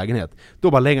till vår lägenhet.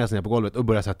 Då bara lägger han sig ner på golvet och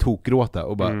börjar så här tokgråta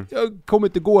och bara, jag kommer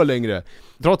inte gå längre.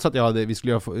 Trots att vi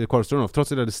skulle göra korvstroganoff,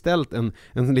 trots att jag hade ställt en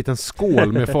liten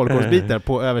skål med folkkorvsbitar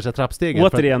på översta trappstegen.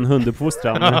 Återigen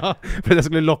hunduppfostran. För att jag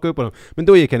skulle locka upp honom. Men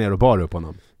då gick jag ner och bar upp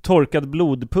honom. Torkad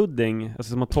blodpudding, alltså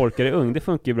som man torkar i ugn, det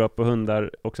funkar ju bra på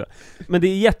hundar också. Men det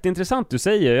är jätteintressant du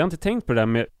säger, jag har inte tänkt på det där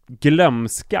med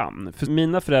glömskan. För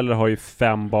mina föräldrar har ju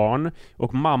 5 barn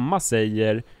och mamma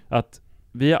säger att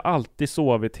vi har alltid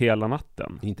sovit hela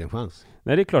natten. Inte en chans.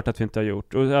 Nej, det är klart att vi inte har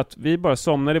gjort. Och att vi bara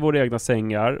somnade i våra egna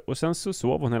sängar och sen så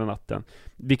sov hon hela natten.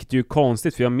 Vilket är ju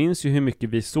konstigt, för jag minns ju hur mycket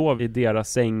vi sov i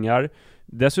deras sängar.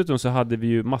 Dessutom så hade vi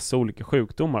ju massa olika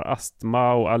sjukdomar,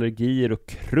 astma och allergier och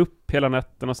krupp hela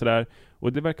natten och sådär.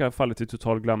 Och det verkar ha fallit till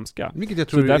total glömska. Vilket jag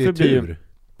tror så därför är tur. blir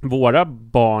våra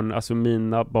barn, alltså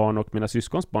mina barn och mina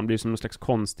syskons barn, blir som någon slags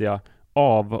konstiga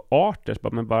avarter.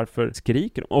 Men varför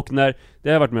skriker de? Och när, det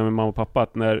har jag varit med mamma och pappa,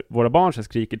 att när våra barn så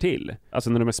skriker till, alltså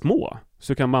när de är små,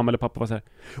 så kan mamma eller pappa vara så här: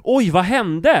 oj, vad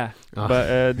hände? Ja. Det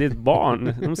är ett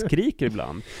barn, de skriker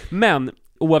ibland. Men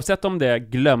oavsett om det är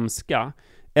glömska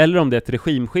eller om det är ett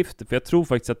regimskifte, för jag tror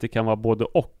faktiskt att det kan vara både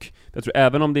och. Jag tror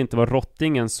även om det inte var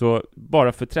rottingen, så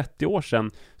bara för 30 år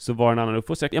sedan så var det en annan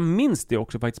uppfostran. Jag minns det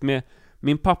också faktiskt med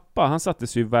min pappa. Han satte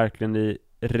sig ju verkligen i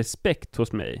respekt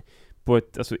hos mig på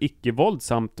ett alltså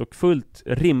icke-våldsamt och fullt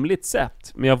rimligt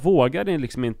sätt. Men jag vågade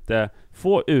liksom inte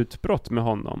få utbrott med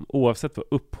honom, oavsett vad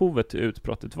upphovet till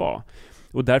utbrottet var.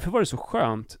 Och därför var det så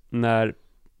skönt när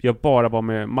jag bara var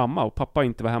med mamma och pappa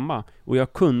inte var hemma. Och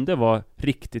jag kunde vara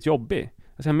riktigt jobbig.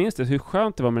 Alltså jag minns det, hur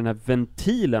skönt det var med den här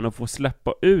ventilen och få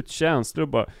släppa ut känslor och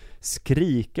bara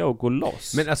skrika och gå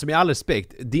loss. Men alltså med all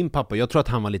respekt, din pappa, jag tror att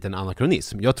han var lite en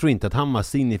anakronism. Jag tror inte att han var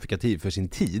signifikativ för sin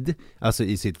tid, alltså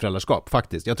i sitt föräldraskap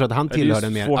faktiskt. Jag tror att han tillhörde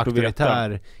en mer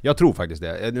auktoritär. Jag tror faktiskt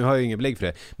det. Nu har jag ingen belägg för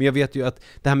det. Men jag vet ju att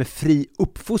det här med fri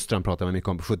uppfostran pratar man mycket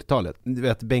om på 70-talet. Du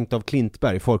vet, Bengt af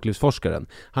Klintberg, folklivsforskaren,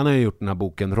 han har ju gjort den här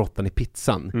boken Råttan i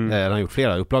pizzan. Han har gjort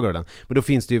flera upplagor av den. Men då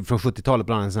finns det ju från 70-talet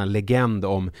bland annat en sån här legend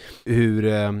om hur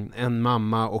en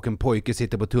mamma och en pojke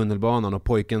sitter på tunnelbanan och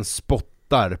pojken spottar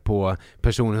på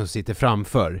personen som sitter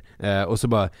framför. Och så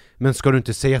bara, men ska du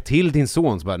inte säga till din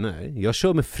son? Så bara, nej, jag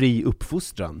kör med fri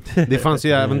uppfostran. Det fanns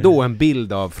ju även då en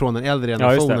bild av från den äldre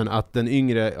generationen att den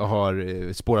yngre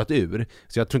har spårat ur.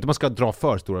 Så jag tror inte man ska dra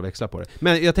för stora växlar på det.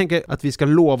 Men jag tänker att vi ska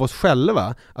lova oss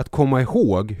själva att komma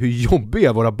ihåg hur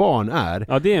jobbiga våra barn är.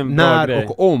 Ja, det är en bra grej.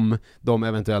 Och om de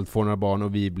eventuellt får några barn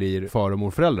och vi blir far- och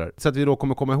morföräldrar. Så att vi då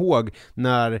kommer komma ihåg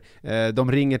när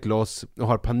de ringer till oss och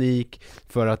har panik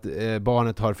för att barnet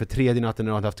har för tredje natten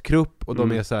när de har haft krupp och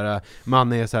de är så här,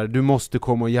 mannen är så här, du måste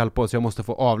komma och hjälpa oss, jag måste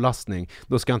få avlastning.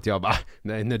 Då ska inte jag bara,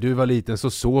 nej, när du var liten så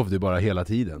sov du bara hela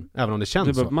tiden. Även om det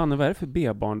känns så. Mannen, vad är det för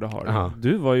B-barn du har? Aha.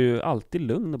 Du var ju alltid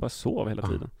lugn och bara sov hela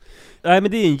tiden. Nej,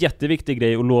 men det är en jätteviktig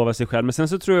grej att lova sig själv. Men sen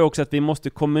så tror jag också att vi måste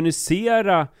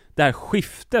kommunicera det här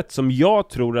skiftet som jag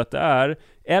tror att det är.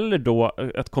 Eller då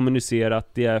att kommunicera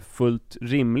att det är fullt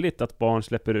rimligt att barn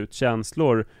släpper ut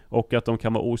känslor och att de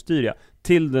kan vara ostyriga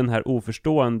till den här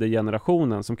oförstående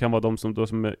generationen som kan vara de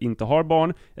som inte har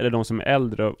barn eller de som är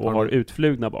äldre och har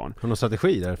utflugna barn. Har du någon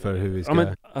strategi där för hur vi ska... Ja,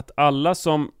 men att alla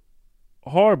som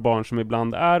har barn som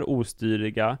ibland är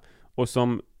ostyriga och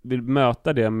som vill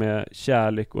möta det med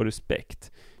kärlek och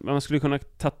respekt. Man skulle kunna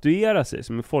tatuera sig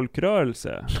som en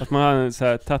folkrörelse. Att man har en så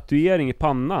här tatuering i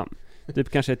pannan. Typ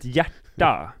kanske ett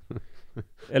hjärta.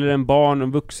 Eller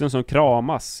en vuxen som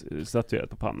kramas statuerat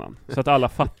på pannan. Så att alla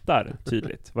fattar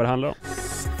tydligt vad det handlar om.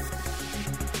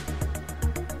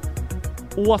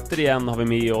 Återigen har vi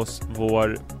med oss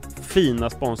vår fina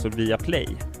sponsor Viaplay.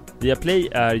 Viaplay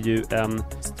är ju en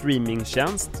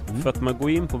streamingtjänst för att man går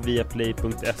in på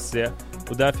viaplay.se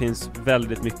och där finns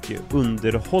väldigt mycket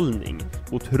underhållning.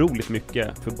 Otroligt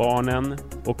mycket för barnen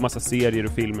och massa serier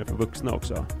och filmer för vuxna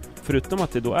också. Förutom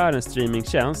att det då är en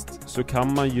streamingtjänst så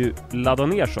kan man ju ladda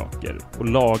ner saker och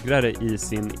lagra det i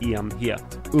sin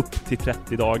enhet upp till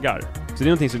 30 dagar. Så det är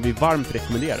någonting som vi varmt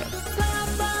rekommenderar.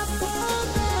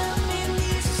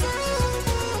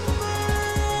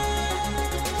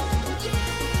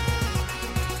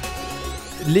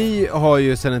 Li har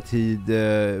ju sedan en tid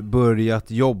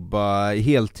börjat jobba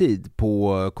heltid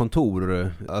på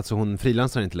kontor. Alltså hon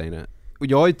frilansar inte längre. Och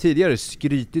jag har ju tidigare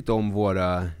skrytit om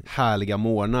våra härliga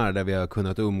morgnar där vi har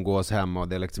kunnat umgås hemma och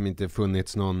det har liksom inte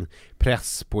funnits någon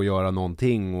press på att göra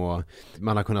någonting och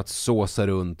man har kunnat såsa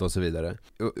runt och så vidare.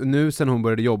 Och nu sen hon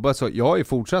började jobba så jag har ju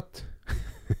fortsatt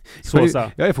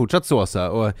såsa. Jag har ju fortsatt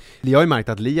såsa och jag har ju märkt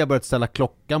att Li har börjat ställa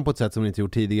klockan på ett sätt som hon inte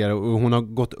gjort tidigare och hon har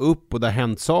gått upp och det har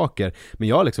hänt saker. Men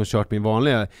jag har liksom kört min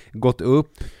vanliga, gått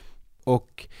upp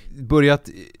och börjat,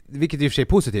 vilket i och för sig är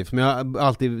positivt, men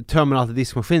jag tömmer alltid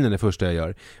diskmaskinen det första jag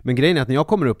gör. Men grejen är att när jag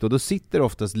kommer upp då sitter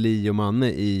oftast Li och Manne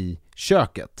i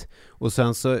köket. Och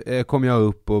sen så kommer jag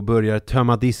upp och börjar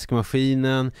tömma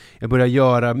diskmaskinen. Jag börjar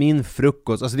göra min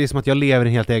frukost. Alltså det är som att jag lever i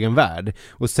en helt egen värld.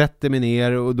 Och sätter mig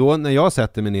ner. Och då när jag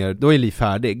sätter mig ner, då är Li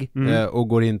färdig. Och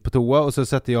går in på toa. Och så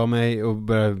sätter jag mig och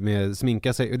börjar med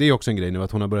sminka sig. Och det är också en grej nu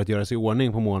att hon har börjat göra sig i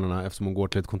ordning på morgnarna eftersom hon går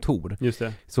till ett kontor. Just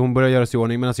det. Så hon börjar göra sig i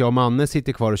ordning medan jag och Manne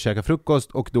sitter kvar och käkar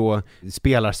frukost. Och då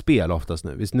spelar spel oftast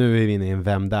nu. Visst, nu är vi inne i en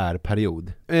vem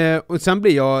där-period. Och sen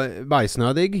blir jag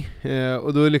bajsnödig.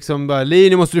 Och då liksom bara, Li,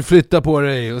 nu måste du flytta på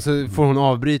dig. Och så får hon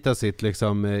avbryta sitt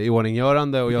liksom i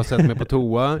ordninggörande. Och jag sätter mig på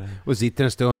toa och sitter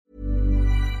en stund.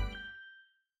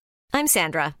 I'm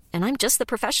Sandra, and I'm just the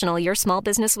professional your small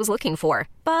business was looking for.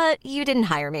 But you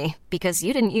didn't hire me because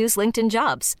you didn't use LinkedIn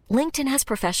Jobs. LinkedIn has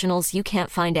professionals you can't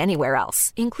find anywhere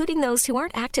else, including those who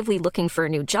aren't actively looking for a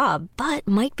new job, but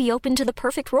might be open to the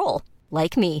perfect role,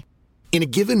 like me. In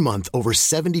a given month, over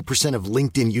 70% of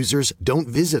LinkedIn users don't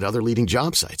visit other leading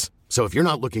job sites. So if you're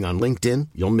not looking on LinkedIn,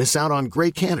 you'll miss out on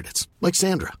great candidates like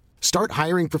Sandra. Start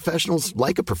hiring professionals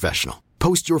like a professional.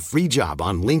 Post your free job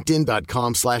on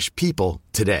linkedin.com/people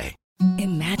today.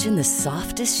 Imagine the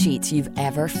softest sheets you've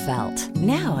ever felt.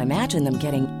 Now imagine them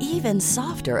getting even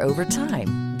softer over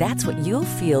time. That's what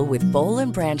you'll feel with Boll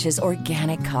 & Branch's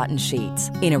organic cotton sheets.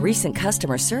 In a recent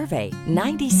customer survey,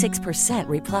 96%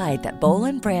 replied that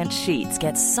Boll & Branch sheets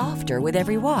get softer with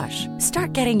every wash.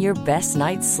 Start getting your best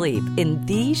night's sleep in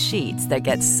these sheets that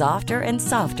get softer and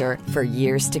softer for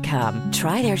years to come.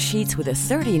 Try their sheets with a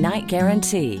 30-night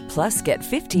guarantee. Plus, get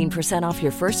 15% off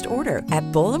your first order at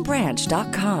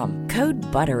bollandbranch.com. Code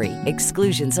BUTTERY.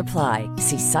 Exclusions apply.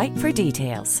 See site for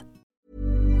details.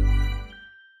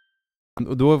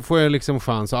 Och då får jag liksom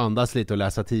chans att andas lite och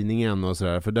läsa tidningen och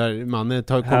sådär. För där mannen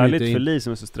kommer härligt inte in. för Li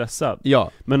som är så stressad.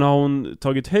 Ja. Men har hon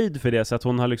tagit höjd för det så att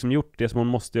hon har liksom gjort det som hon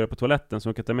måste göra på toaletten, så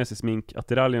hon kan ta med sig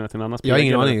sminkattiraljerna till en annan Jag har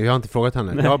ingen aning, jag har inte frågat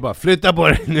henne. Jag har bara, flytta på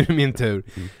det, nu är det min tur.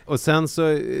 Och sen så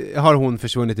har hon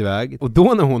försvunnit iväg. Och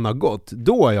då när hon har gått,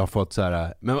 då har jag fått så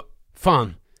här: men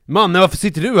fan, Manne, varför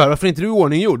sitter du här? Varför är inte du i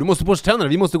ordning gjord? Du måste borsta tänderna,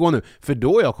 vi måste gå nu. För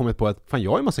då har jag kommit på att fan,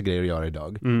 jag har en massa grejer att göra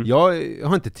idag. Jag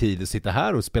har inte tid att sitta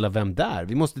här och spela Vem där?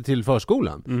 Vi måste till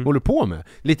förskolan. Håller på med.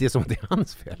 Lite som att det är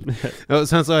hans fel.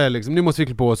 Sen så har jag liksom, nu måste vi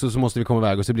klä på oss och så måste vi komma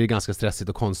iväg. Och så blir det ganska stressigt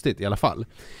och konstigt i alla fall.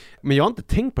 Men jag har inte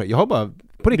tänkt på det. Jag har bara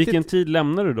på riktigt... Vilken tid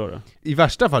lämnar du då? I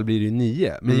värsta fall blir det ju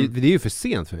 9. Men det är ju för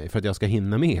sent för mig för att jag ska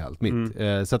hinna med allt mitt.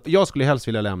 Så att jag skulle helst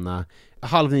vilja lämna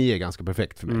 8:30 är ganska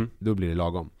perfekt för mig. Då blir det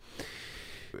lagom.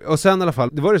 Och sen i alla fall,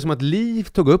 det var det som att Liv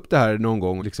tog upp det här någon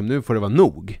gång, liksom nu får det vara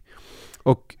nog.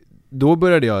 Och då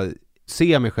började jag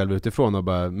se mig själv utifrån och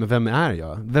bara, men vem är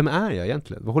jag? Vem är jag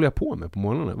egentligen? Vad håller jag på med på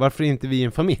morgonen? Varför är inte vi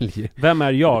en familj? Vem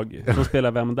är jag som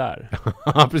spelar Vem där?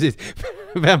 Ja, precis.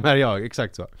 Vem är jag?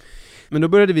 Exakt så. Men då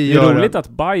började vi det är göra... roligt att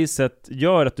bajset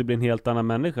gör att du blir en helt annan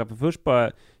människa. För först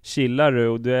bara chillar du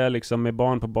och du är liksom med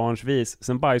barn på barns vis.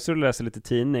 Sen bajsar du och läser lite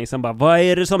tidning. Sen bara, vad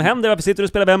är det som händer? Varför sitter du och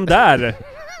spelar Vem där?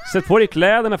 Sätt på dig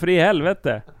kläderna för det är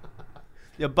helvete.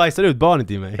 Jag bajsar ut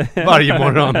barnet i mig varje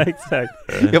morgon. Exakt.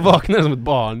 Jag vaknar som ett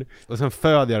barn och sen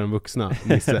föder jag den vuxna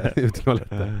Nisse ut i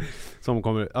toaletten som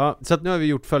kommer. Ja, så att nu har vi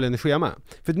gjort följande schema.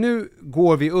 För nu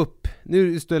går vi upp.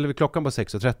 Nu ställer vi klockan på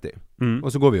 6:30.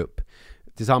 Och så går vi upp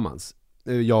tillsammans,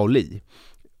 jag och Li.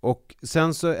 Och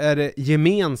sen så är det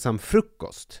gemensam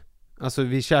frukost. Alltså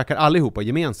vi käkar allihopa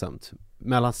gemensamt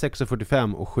mellan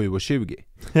 6:45 och 7:20.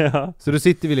 Ja. Så då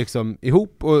sitter vi liksom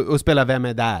ihop och spelar Vem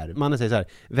är där? Mannen säger så här,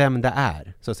 vem det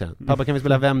är, så säger han. Pappa, kan vi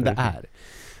spela Vem det är?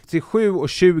 Till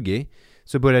 7:20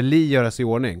 så börjar Li göra sig i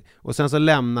ordning. Och sen så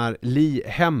lämnar Li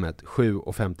hemmet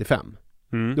 7:55.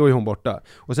 Då är hon borta.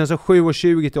 Och sen så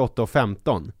 7:20 till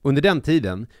 8:15. Under den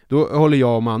tiden, då håller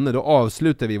jag och Manne, då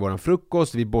avslutar vi våran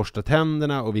frukost, vi borstar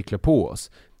tänderna och vi klär på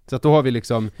oss. Så att då har vi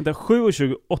liksom...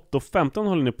 7:20, 8:15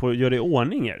 håller ni på att göra i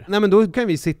ordning er. Nej, men då kan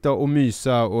vi sitta och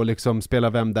mysa och liksom spela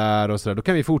Vem där och sådär. Då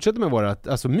kan vi fortsätta med vårat,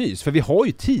 alltså mys. För vi har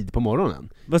ju tid på morgonen.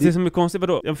 Vad det som är konstigt,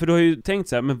 vadå? Ja, för du har ju tänkt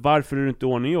så här, men varför är du inte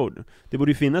ordninggjord? Det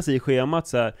borde ju finnas i schemat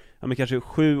så här, ja men kanske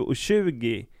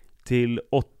 7:20 till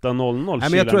 8:00. Nej,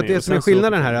 men jag tror att det som är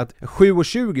skillnaden här är att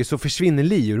 7:20 så försvinner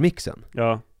Li ur mixen.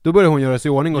 Ja. Då börjar hon göra sig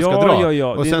i ordning och ska dra.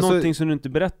 Ja. Och det sen är någonting som du inte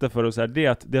berättar för oss här. Det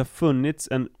är att det har funnits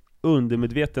en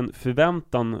undermedveten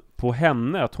förväntan på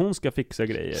henne att hon ska fixa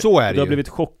grejer. Så är det. Du har blivit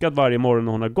chockad varje morgon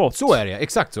när hon har gått. Så är det,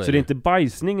 exakt så är det. Så det är inte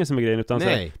bajsningen som är grejen utan Nej.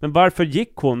 så här, men varför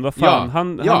gick hon? Vad fan?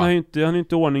 Han är ju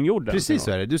inte ordninggjord. Precis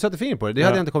så är det. Du satte fingret på det. Det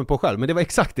hade jag inte kommit på själv, men det var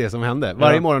exakt det som hände.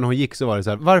 Varje morgon hon gick så var det så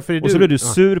här, varför är du... Och så blev du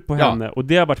sur på henne och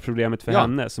det har varit problemet för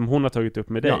henne som hon har tagit upp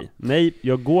med dig. Nej,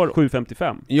 jag går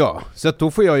 7:55. Ja, så att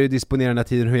då får jag ju disponera den här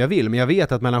tiden hur jag vill, men jag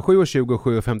vet att mellan 7:20 och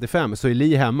 7:55 så är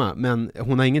Li hemma, men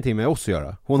hon har ingenting med oss att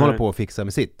göra. Hon håller på att fixa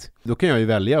med sitt. Då kan jag ju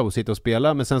välja att sitta och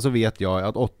spela, men sen så vet jag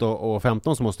att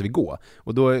 8:15 så måste vi gå.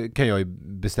 Och då kan jag ju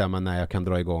bestämma när jag kan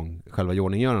dra igång själva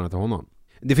ordninggörandet av honom.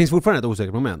 Det finns fortfarande ett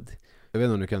osäkert moment. Jag vet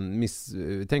inte om du kan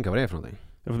misstänka vad det är för någonting.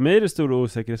 Ja, för mig är det stora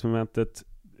osäkerhetsmomentet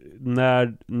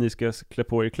när ni ska klä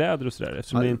på er kläder och sådär,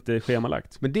 eftersom det inte är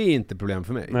schemalagt. Men det är inte problem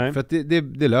för mig. Nej. För att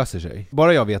det löser sig.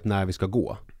 Bara jag vet när vi ska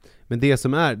gå. Men det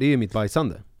som det är ju mitt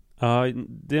bajsande. Ja,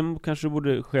 det kanske du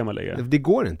borde schemalägga. Det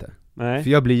går inte. Nej. För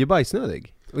jag blir ju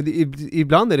bajsnödig. Och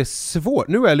ibland är det svårt.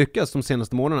 Nu har jag lyckats de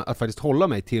senaste månaderna att faktiskt hålla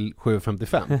mig till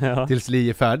 7:55 tills Li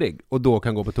är färdig och då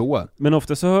kan gå på toa. Men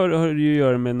ofta så har det ju att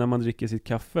göra med när man dricker sitt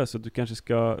kaffe, så att du kanske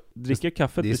ska dricka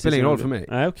kaffet. Det spelar ingen roll för mig.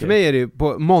 Nej, okay. För mig är det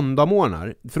på måndag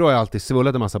morgnar, för då har jag alltid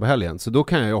svullat en massa på helgen, så då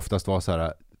kan jag ju oftast vara så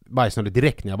här bajsnödig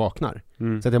direkt när jag vaknar.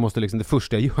 Så att jag måste liksom, det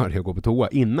första jag gör är att gå på toa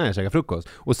innan jag käkar frukost.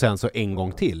 Och sen så en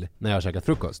gång till när jag har käkat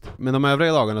frukost. Men de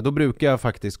övriga dagarna, då brukar jag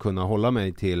faktiskt kunna hålla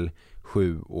mig till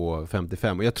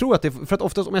 7:55. Och jag tror att det är för att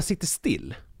oftast om jag sitter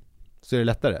still så är det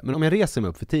lättare. Men om jag reser mig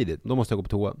upp för tidigt, då måste jag gå på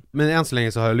toa. Men än så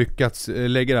länge så har jag lyckats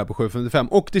lägga det här på 7:55.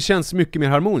 Och det känns mycket mer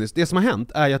harmoniskt. Det som har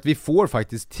hänt är att vi får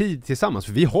faktiskt tid tillsammans.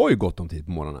 För vi har ju gott om tid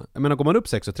på morgonen. Jag menar, går man upp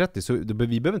 6:30 så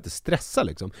vi behöver inte stressa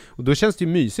liksom. Och då känns det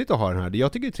ju mysigt att ha den här.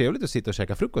 Jag tycker det är trevligt att sitta och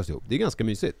käka frukost ihop. Det är ganska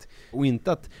mysigt. Och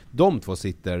inte att de två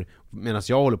sitter medan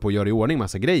jag håller på att göra i ordning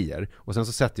massa grejer. Och sen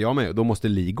så sätter jag mig och då måste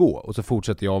Li gå. Och så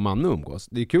fortsätter jag och Manne umgås.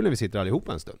 Det är kul när vi sitter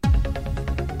allihopa en stund.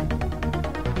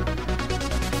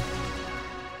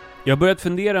 Jag har börjat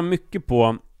fundera mycket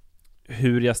på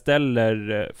hur jag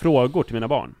ställer frågor till mina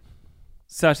barn.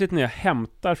 Särskilt när jag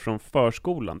hämtar från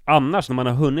förskolan. Annars när man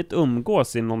har hunnit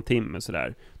umgås i någon timme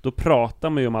sådär, då pratar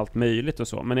man ju om allt möjligt och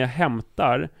så. Men när jag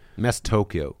hämtar... Mest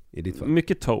Tokyo i ditt fall.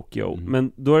 Mycket Tokyo.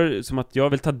 Men då är det som att jag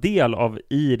vill ta del av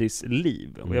Iris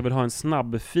liv. Och jag vill ha en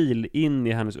snabb fil in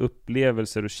i hennes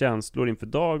upplevelser och känslor inför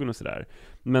dagen och sådär.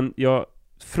 Men jag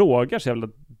frågar så jävla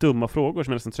dumma frågor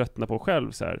som jag nästan tröttnar på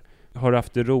själv så här. Har du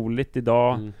haft det roligt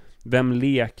idag? Vem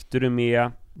lekte du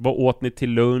med? Vad åt ni till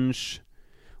lunch?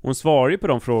 Hon svarar ju på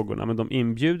de frågorna, men de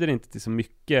inbjuder inte till så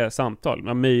mycket samtal.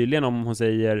 Men möjligen om hon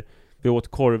säger vi åt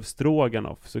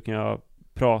korvstroganoff, så kan jag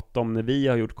prata om när vi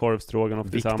har gjort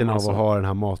korvstroganoff tillsammans. Vikten av att ha den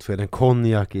här matskeden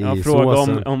konjak i såsen.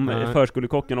 Fråga om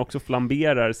förskolekocken också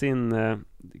flamberar sin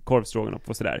korvstroganoff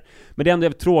och sådär. Men det är ändå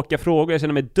tråkiga frågor, jag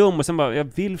känner mig dum och sen bara, jag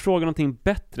vill fråga någonting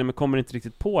bättre men kommer inte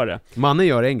riktigt på det. Manne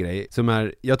gör en grej som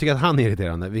är, jag tycker att han är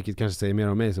irriterande, vilket kanske säger mer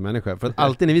om mig som människa. För att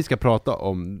alltid när vi ska prata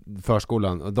om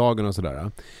förskolan och dagen och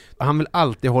sådär, han vill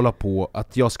alltid hålla på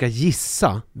att jag ska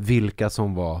gissa vilka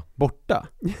som var borta.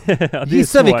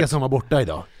 Gissa vilka som var borta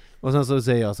idag. Och sen så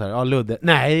säger jag så här, ja Ludde,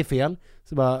 nej det är fel.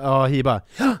 Så bara, ja Hiba,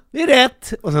 det är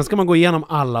rätt. Och sen ska man gå igenom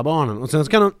alla barnen. Och sen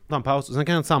ska han ta en paus och sen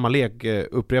kan samma lek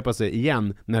upprepa sig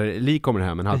igen när Li kommer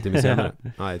hem en halvtimme senare.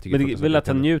 Ja, jag tycker men det är väl att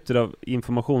han njuter av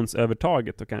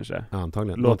informationsövertaget då kanske? Ja,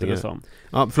 antagligen. Låter det som.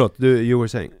 Ja, förlåt, you were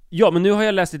saying. Ja, men nu har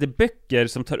jag läst lite böcker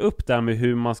som tar upp det här med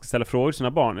hur man ska ställa frågor till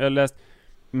sina barn. Jag har läst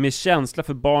Med känsla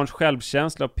för barns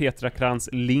självkänsla av Petra Krantz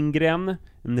Lindgren.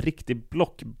 En riktig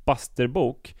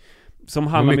blockbusterbok. Som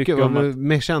handlar mycket om att,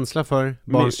 med känsla för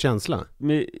barns känsla.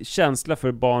 Med känsla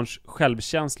för barns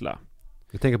självkänsla.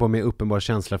 Jag tänker på med uppenbar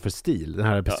känsla för stil. Den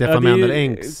här Stefan Mendel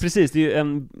Engs. Precis, det är ju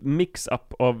en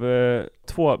mix-up av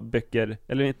två böcker.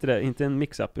 Eller inte en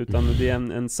mix-up, utan det är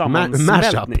en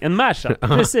sammansmältning. En mashup,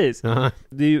 precis.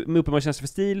 Det är ju med uppenbar känsla för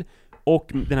stil och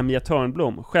den här Mia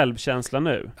Törnblom, Självkänsla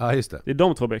nu. Ja, just det. Det är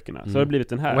de två böckerna. Så har det blivit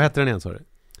den här. Vad heter den igen, sa du?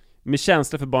 Med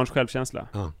känsla för barns självkänsla.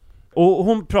 Och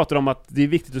hon pratar om att det är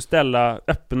viktigt att ställa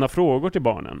öppna frågor till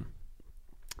barnen.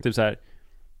 Typ så här: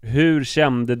 hur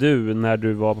kände du när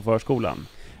du var på förskolan?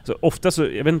 Så ofta så,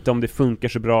 jag vet inte om det funkar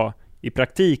så bra i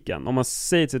praktiken. Om man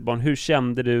säger till ett barn, hur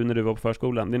kände du när du var på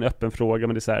förskolan? Det är en öppen fråga,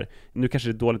 men det är så här, nu kanske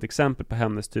det är ett dåligt exempel på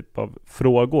hennes typ av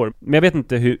frågor. Men jag vet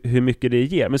inte hur mycket det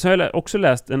ger. Men så har jag också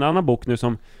läst en annan bok nu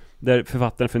som där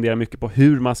författaren funderar mycket på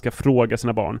hur man ska fråga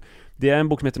sina barn. Det är en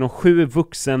bok som heter De 7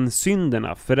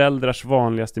 vuxensynderna, föräldrars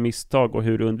vanligaste misstag och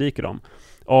hur du undviker dem,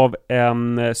 av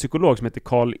en psykolog som heter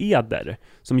Carl Eder,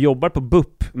 som jobbar på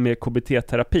BUP med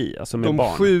KBT-terapi, alltså med barn.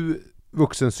 De 7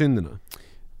 vuxensynderna.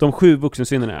 De 7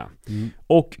 vuxensynderna, ja.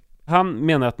 Och han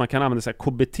menar att man kan använda så här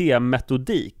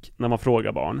KBT-metodik när man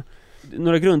frågar barn.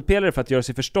 Några grundpelare för att göra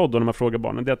sig förstådd när man frågar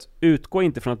barnen, det är att utgå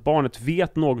inte från att barnet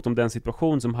vet något om den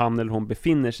situation som han eller hon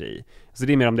befinner sig i. Så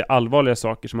det är mer om det allvarliga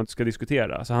saker som man ska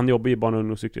diskutera. Så han jobbar ju i barn- och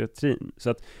ungdomspsykiatrin. Så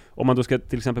att om man då ska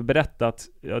till exempel berätta att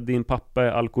din pappa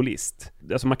är alkoholist.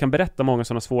 Alltså man kan berätta många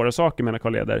sådana svåra saker, menar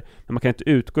Carl Eder, men man kan inte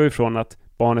utgå ifrån att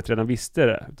barnet redan visste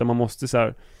det. Utan man måste så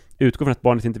här utgå från att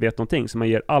barnet inte vet någonting, så man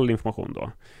ger all information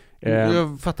då.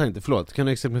 Jag fattar inte, förlåt. Kan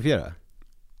du exemplifiera?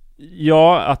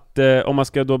 Ja, att om man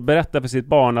ska då berätta för sitt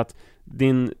barn att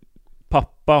din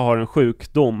pappa har en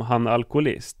sjukdom, han är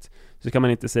alkoholist, så kan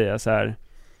man inte säga så här: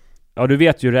 ja, du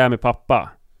vet ju hur det är med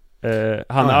pappa,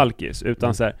 han är alkis,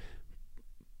 utan så här: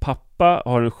 pappa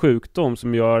har en sjukdom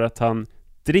som gör att han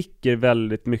dricker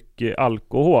väldigt mycket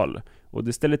alkohol, och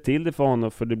det ställer till det för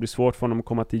honom, för det blir svårt för honom att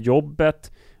komma till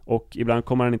jobbet, och ibland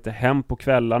kommer han inte hem på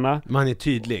kvällarna. Man är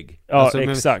tydlig. Ja, alltså,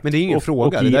 exakt. Men det är ingen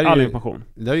fråga. Och det där all information.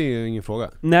 Det där är ju ingen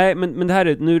fråga. Nej, men det här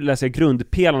är, nu läser jag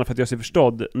grundpelarna för att jag ser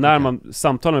förstådd när man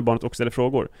samtalar med barnet och ställer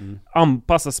frågor.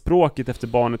 Anpassa språket efter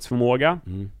barnets förmåga.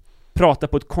 Prata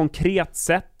på ett konkret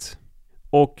sätt.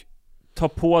 Och ta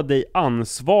på dig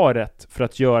ansvaret för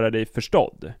att göra dig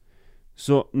förstådd.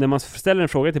 Så när man ställer en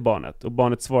fråga till barnet och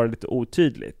barnet svarar lite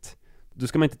otydligt, då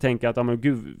ska man inte tänka att, men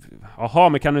gud, aha,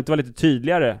 men kan du inte vara lite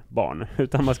tydligare, barn?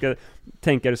 Utan man ska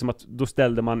tänka det som att då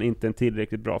ställde man inte en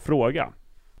tillräckligt bra fråga.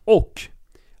 Och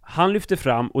han lyfter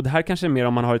fram, och det här kanske är mer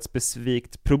om man har ett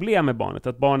specifikt problem med barnet,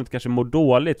 att barnet kanske mår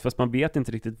dåligt fast man vet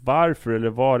inte riktigt varför eller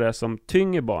vad det är som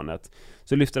tynger barnet,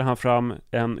 så lyfter han fram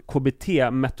en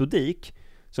KBT-metodik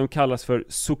som kallas för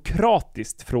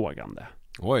sokratiskt frågande.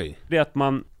 Oj. Det är att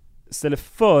man ställer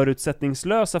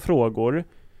förutsättningslösa frågor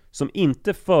som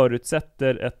inte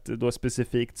förutsätter ett då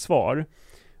specifikt svar,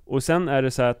 och sen är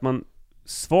det så här att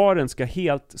svaren ska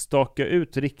helt staka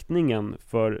ut riktningen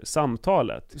för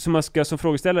samtalet. Så man ska som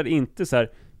frågeställare inte så här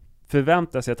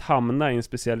förvänta sig att hamna i en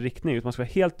speciell riktning, utan man ska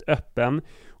vara helt öppen,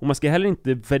 och man ska heller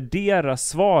inte värdera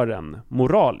svaren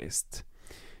moraliskt.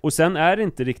 Och sen är det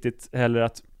inte riktigt heller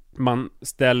att man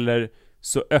ställer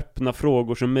så öppna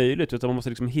frågor som möjligt, utan man måste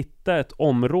liksom hitta ett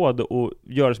område och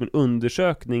göra som en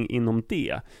undersökning inom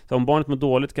det. Så om barnet mår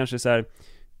dåligt, kanske så här,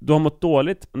 du har mått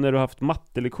dåligt när du har haft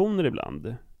mattelektioner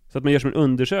ibland. Så att man gör som en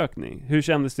undersökning. Hur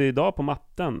kändes det idag på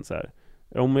matten? Så här,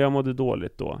 om jag mådde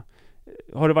dåligt då.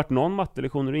 Har det varit någon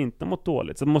mattelektion där du inte har mått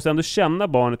dåligt? Så man måste ändå känna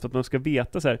barnet för att man ska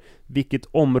veta så här, vilket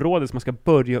område som man ska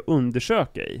börja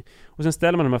undersöka i. Och sen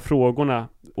ställer man de här frågorna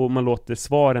och man låter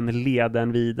svaren leda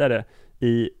en vidare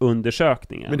i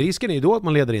undersökningen. Men risken är ju då att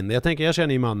man leder in det. Jag tänker, jag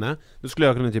känner ju Manne. Då skulle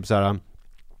jag kunna typ så här...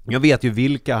 Jag vet ju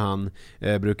vilka han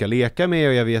brukar leka med,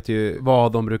 och jag vet ju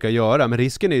vad de brukar göra. Men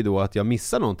risken är ju då att jag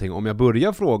missar någonting. Om jag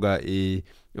börjar fråga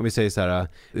om vi säger så här: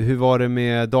 hur var det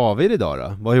med David idag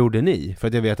då? Vad gjorde ni? För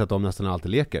att jag vet att de nästan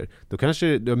alltid leker. Då kanske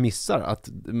jag missar att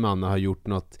Manne har gjort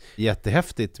något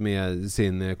jättehäftigt med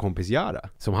sin kompis Jara,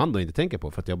 som han då inte tänker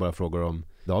på, för att jag bara frågar om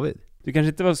David. Du kanske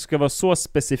inte ska vara så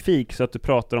specifik så att du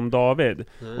pratar om David.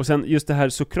 Och sen just det här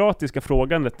sokratiska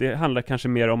frågandet, det handlar kanske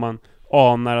mer om man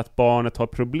anar att barnet har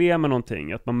problem med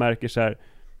någonting. Att man märker så här: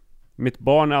 mitt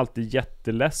barn är alltid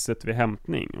jätteledset vid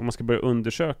hämtning, och man ska börja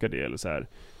undersöka det, eller så här.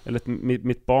 Eller att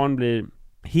mitt barn blir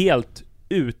helt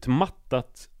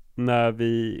utmattat när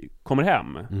vi kommer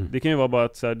hem. Det kan ju vara bara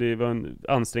att så här, det var en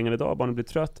ansträngande dag, barnet blir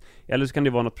trött. Eller så kan det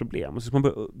vara något problem, och så ska man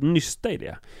börja nysta i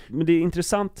det. Men det är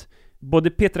intressant. Både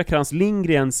Petra Krantz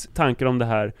Lindgrens tankar om det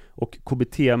här och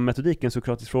KBT-metodiken,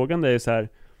 sokratiskt frågande, är så här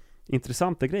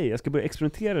intressanta grejer. Jag ska börja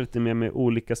experimentera lite mer med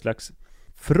olika slags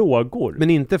frågor. Men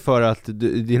inte för att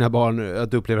dina barn,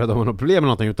 att du upplever att de har något problem eller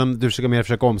någonting, utan du ska mer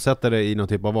försöka omsätta det i någon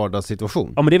typ av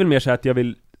vardagssituation. Ja, men det är väl mer så att jag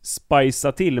vill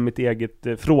spicea till mitt eget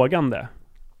frågande.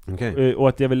 Okay. Och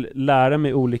att jag vill lära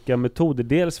mig olika metoder.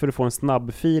 Dels för att få en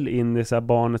snabbfil in i så här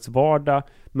barnets vardag,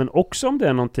 men också om det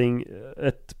är någonting,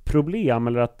 ett problem,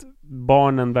 eller att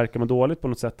barnen verkar må dåligt på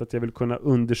något sätt, att jag vill kunna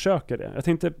undersöka det. Jag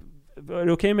tänkte, är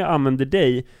det okej om jag använder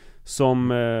dig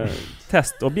som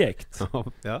testobjekt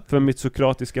för mitt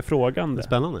sokratiska frågande?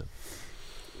 Spännande.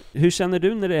 Hur känner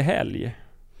du när det är helg?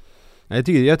 Jag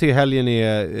tycker helgen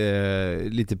är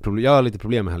lite problem. Jag har lite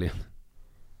problem med helgen.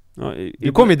 Ja,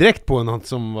 du kom ju direkt på något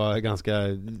som var ganska...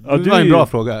 Ja, det var en bra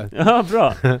fråga. Ja,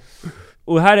 bra.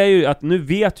 Och här är ju att nu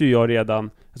vet ju jag redan,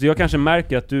 alltså jag kanske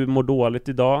märker att du mår dåligt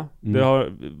idag. Det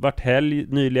har varit helg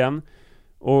nyligen,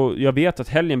 och jag vet att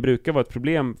helgen brukar vara ett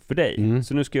problem för dig.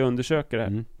 Så nu ska jag undersöka det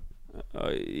här.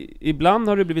 Ibland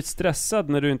har du blivit stressad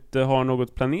när du inte har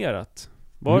något planerat.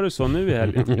 Var det så nu i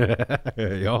helgen?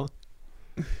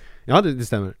 Ja, det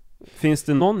stämmer. Finns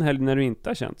det någon helg när du inte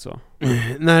har känt så?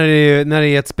 När det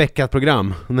är ett späckat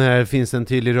program, när det finns en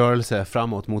tydlig rörelse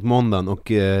framåt mot måndagen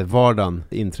och vardagen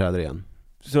inträder igen.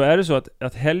 Så är det så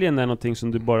att helgen är någonting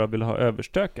som du bara vill ha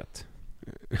överstökat?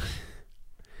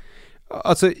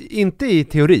 Alltså, inte i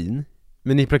teorin,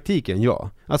 men i praktiken, ja.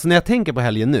 Alltså när jag tänker på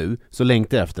helgen nu, så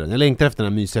längtar jag efter den. Jag längtar efter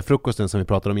den här mysiga frukosten som vi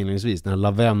pratade om inledningsvis. Den här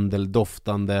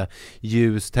lavendeldoftande,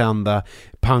 ljustända,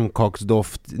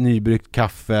 pannkaksdoft, nybryggt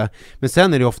kaffe. Men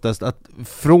sen är det oftast att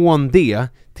från det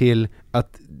till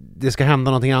att det ska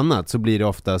hända någonting annat, så blir det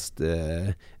oftast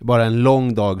bara en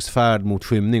lång dags färd mot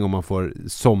skymning, och man får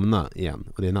somna igen,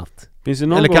 och det är natt.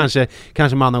 Eller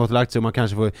kanske man har gått och lagt sig, och man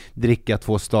kanske får dricka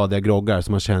 2 stadiga groggar,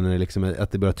 så man känner liksom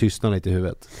att det börjar tystna lite i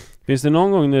huvudet. Finns det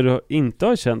någon gång när du inte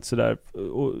har känt sådär,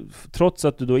 och trots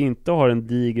att du då inte har en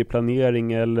diger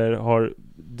planering eller har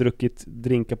druckit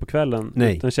drinkar på kvällen?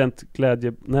 Nej. Utan känt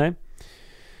glädje? Nej.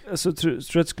 Alltså, tror du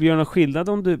att det skulle göra någon skillnad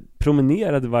om du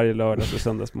promenerade varje lördag och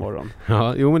söndagsmorgon?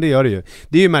 Ja, jo, men det gör det ju.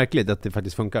 Det är ju märkligt att det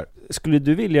faktiskt funkar. Skulle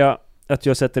du vilja att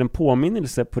jag sätter en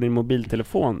påminnelse på din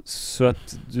mobiltelefon så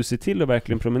att du ser till att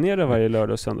verkligen promenera varje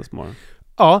lördag och söndagsmorgon?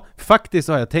 Ja, faktiskt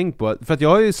har jag tänkt på, för att jag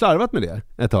har ju slarvat med det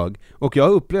ett tag, och jag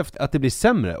har upplevt att det blir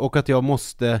sämre, och att jag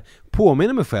måste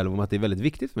påminna mig själv om att det är väldigt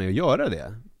viktigt för mig att göra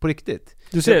det på riktigt.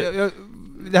 Du ser...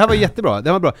 Det här var jättebra,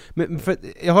 det var bra. Men för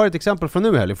jag har ett exempel från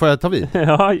nu i helgen, får jag ta vid?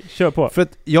 Ja, kör på. För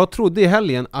att jag trodde i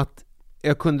helgen att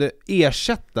jag kunde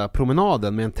ersätta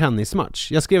promenaden med en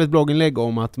tennismatch. Jag skrev ett blogginlägg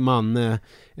om att Manne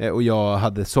och jag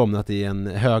hade somnat i en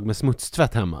hög med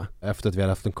smutstvätt hemma efter att vi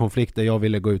hade haft en konflikt där jag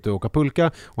ville gå ut och åka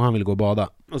pulka och han ville gå och bada.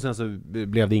 Och sen så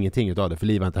blev det ingenting utav det, för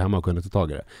Liv var inte hemma och kunde ta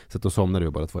tag i det. Så då somnade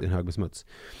vi bara två i en hög med smuts.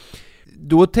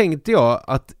 Då tänkte jag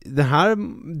att den här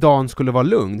dagen skulle vara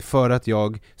lugn för att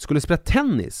jag skulle spela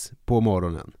tennis på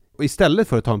morgonen. Och istället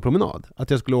för att ta en promenad. Att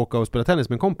jag skulle åka och spela tennis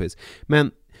med en kompis.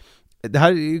 Men det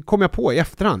här kom jag på i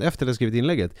efterhand, efter att jag skrivit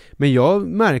inlägget. Men jag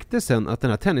märkte sen att den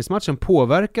här tennismatchen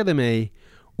påverkade mig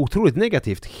otroligt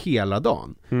negativt hela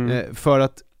dagen. För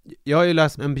att jag har ju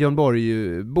läst en Björn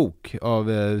Borg-bok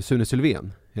av Sune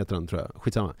Sylvén, heter han tror jag,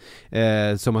 skitsamma.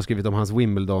 Som har skrivit om hans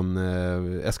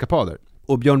Wimbledon-eskapader.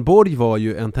 Och Björn Borg var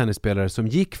ju en tennisspelare som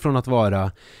gick från att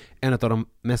vara en av de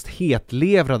mest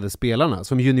hetlevrade spelarna.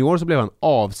 Som junior så blev han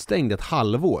avstängd ett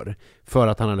halvår för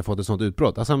att han hade fått ett sånt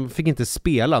utbrott. Alltså han fick inte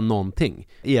spela någonting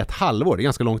i ett halvår. Det är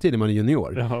ganska lång tid när man är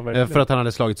junior. Ja, för att han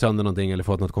hade slagit sönder någonting eller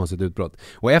fått något konstigt utbrott.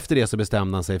 Och efter det så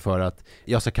bestämde han sig för att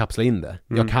jag ska kapsla in det.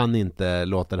 Jag kan inte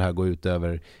låta det här gå ut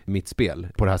över mitt spel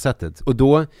på det här sättet. Och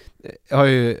då har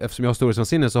ju, eftersom jag har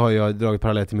storhetsvansinne, så har jag dragit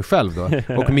parallell till mig själv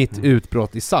då. Och mitt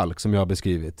utbrott i Salk som jag har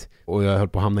beskrivit. Och jag höll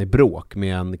på att hamna i bråk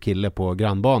med en kille på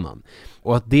grannbanan.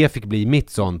 Och att det fick bli mitt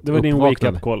sånt det var din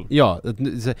wake-up call. Ja,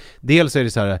 dels är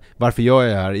det så här, varför jag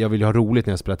är här, jag vill ju ha roligt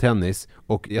när jag spelar tennis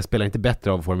och jag spelar inte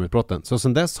bättre av att få de utbrotten. Så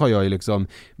sen dess har jag ju liksom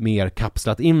mer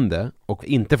kapslat in det och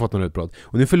inte fått någon utbrott.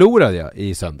 Och nu förlorade jag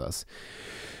i söndags.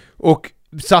 Och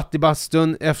satt i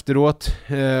bastun efteråt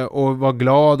och var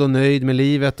glad och nöjd med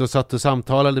livet och satt och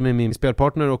samtalade med min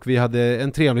spelpartner och vi hade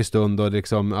en trevlig stund och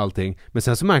liksom allting. Men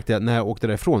sen så märkte jag när jag åkte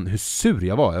därifrån hur sur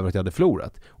jag var över att jag hade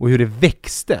förlorat och hur det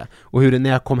växte och hur det när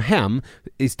jag kom hem,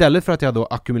 istället för att jag då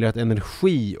ackumulerat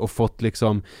energi och fått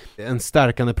liksom en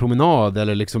stärkande promenad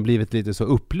eller liksom blivit lite så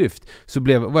upplyft, så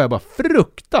var jag bara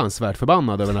fruktansvärt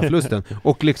förbannad över den här förlusten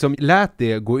och liksom lät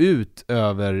det gå ut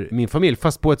över min familj,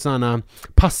 fast på ett sådana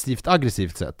passivt aggressivt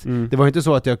sätt. Det var inte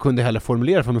så att jag kunde heller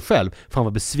formulera för mig själv fan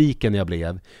vad besviken jag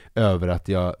blev över att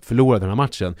jag förlorade den här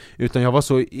matchen, utan jag var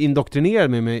så indoktrinerad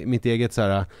med mitt eget så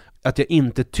här, att jag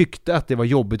inte tyckte att det var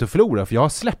jobbigt att förlora, för jag har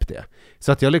släppt det.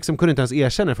 Så att jag liksom kunde inte ens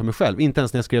erkänna det för mig själv, inte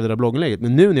ens när jag skrev det där blogginlägget.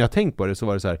 Men nu när jag tänkt på det så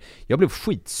var det så här, jag blev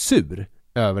skitsur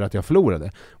över att jag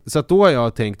förlorade. Så att då har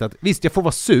jag tänkt att visst, jag får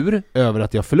vara sur över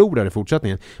att jag förlorar i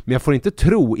fortsättningen, men jag får inte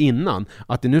tro innan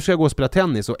att nu ska jag gå och spela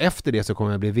tennis och efter det så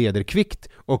kommer jag bli vederkvickt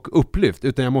och upplyft,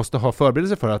 utan jag måste ha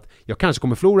förberedelse för att jag kanske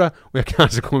kommer förlora och jag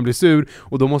kanske kommer bli sur,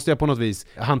 och då måste jag på något vis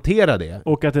hantera det.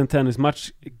 Och att en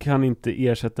tennismatch kan inte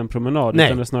ersätta en promenad. Nej.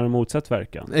 Utan det är snarare motsatt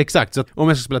verkan. Exakt, så att om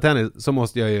jag ska spela tennis så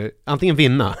måste jag ju antingen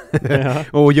vinna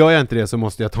och gör jag inte det så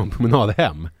måste jag ta en promenad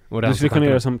hem. Och du skulle kunna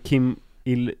göra som Kim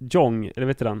Il-jong, eller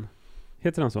vet du den?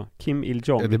 Heter han så? Kim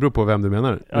Il-jong. Det beror på vem du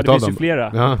menar. Ja, det finns ju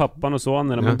flera. Pappan och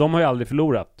sonen, men de har ju aldrig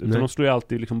förlorat. Utan de slår ju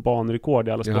alltid liksom banrekord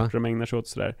i alla sporter de ägnar sig åt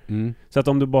sådär. Så att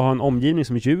om du bara har en omgivning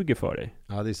som ljuger för dig.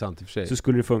 Ja, det är sant i och för sig. Så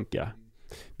skulle det funka.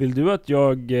 Vill du att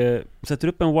jag sätter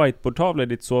upp en whiteboardtavla i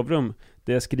ditt sovrum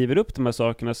där jag skriver upp de här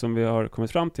sakerna som vi har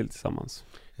kommit fram till tillsammans?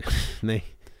 Nej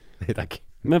tack.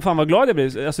 Men fan vad glad jag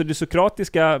blev. Alltså det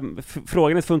sokratiska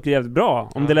frågandet funkar jävligt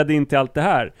bra. Om det ledde in till allt det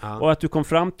här. Och att du kom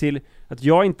fram till att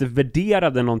jag inte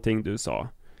värderade någonting du sa.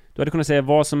 Du hade kunnat säga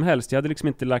vad som helst. Jag hade liksom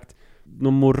inte lagt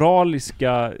några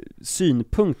moraliska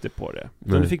synpunkter på det.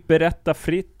 Du fick berätta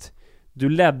fritt. Du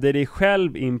ledde dig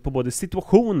själv in på både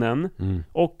situationen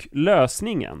och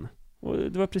lösningen. Och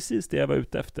det var precis det jag var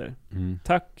ute efter.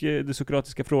 Tack det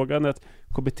sokratiska frågandet,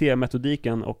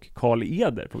 KBT-metodiken och Carl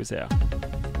Eder får vi säga.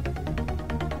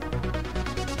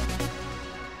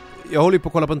 Jag håller ju på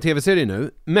att kolla på en tv-serie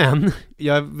nu, men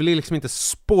jag vill liksom inte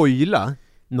spoila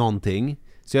någonting,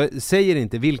 så jag säger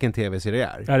inte vilken tv-serie det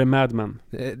är. Är det Mad Men?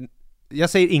 Jag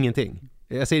säger ingenting,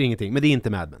 men det är inte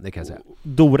Mad Men, det kan jag säga.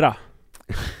 Dora.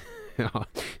 Ja.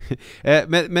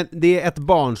 Men det är ett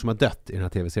barn som har dött i den här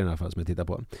tv-serien i alla fall, som jag tittar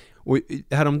på. Och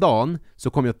häromdagen så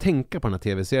kom jag att tänka på den här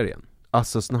tv-serien.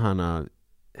 Alltså såna här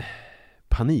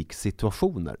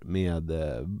paniksituationer med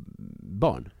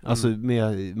barn, alltså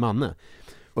med Manne.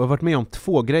 Och jag har varit med om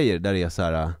 2 grejer där det är så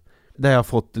här, där jag har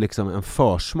fått liksom en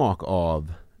försmak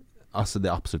av alltså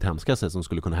det absolut hemskaste som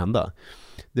skulle kunna hända.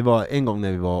 Det var en gång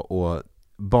när vi var och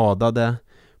badade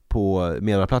på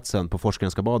Medborgarplatsen på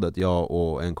Forskarska badet, jag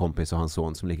och en kompis och hans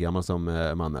son som är lika gammal som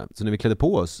Manne. Så när vi klädde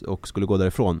på oss och skulle gå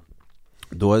därifrån,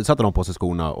 då satte de på sig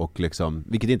skorna och liksom,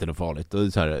 vilket inte är något farligt,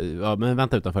 och så här, ja men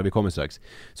vänta utanför, vi kommer strax.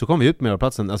 Så kom vi ut med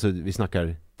Medborgarplatsen, alltså vi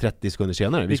snackar 30 sekunder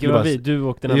senare. Vilka var vi? Du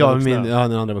och den andra vuxna? Ja,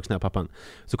 den andra vuxna, pappan.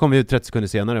 Så kom vi ut 30 sekunder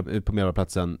senare ut på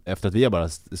Medborgarplatsen efter att vi har bara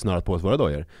snörat på oss våra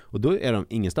dojor. Och då är de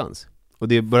ingenstans. Och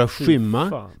det börjar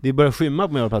skymma. Det börjar skymma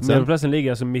på Medborgarplatsen. Medborgarplatsen ligger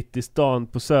alltså mitt i stan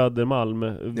på Södermalm.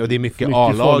 Och det är mycket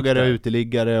A-lagare,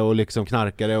 uteliggare och liksom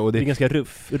knarkare. Och det är ganska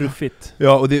ruffigt.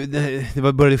 Ja, och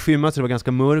det började skymma så det var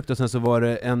ganska mörkt. Och sen så var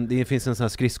det finns en sån här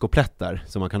skridskoplätt där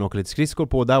som man kan åka lite skridskor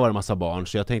på. Där var det en massa barn.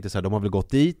 Så jag tänkte så här, de har väl gått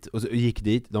dit. Och så gick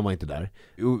dit, de var inte där.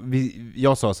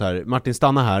 Jag sa så här, Martin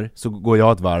stanna här så går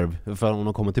jag ett varv. För om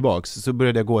de kommer tillbaks. Så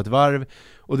började jag gå ett varv.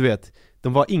 Och du vet,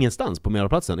 de var ingenstans på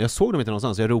Medborgarplatsen. Jag såg dem inte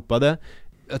någonstans. Jag ropade.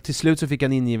 Till slut så fick jag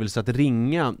en ingivelse att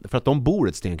ringa, för att de bor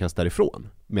ett stenkast därifrån,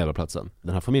 Medborgarplatsen,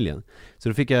 den här familjen. Så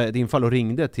då fick jag ett infall och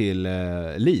ringde till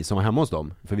Li som var hemma hos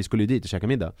dem, för vi skulle ju dit och käka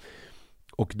middag.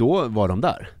 Och då var de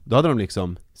där. Då hade de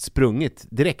liksom sprungit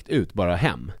direkt ut bara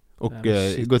hem och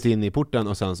gått in i porten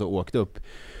och sen så åkt upp.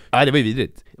 Nej, det var ju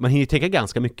vidrigt. Man hinner tänka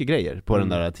ganska mycket grejer på den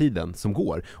där tiden som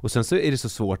går. Och sen så är det så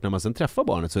svårt när man sen träffar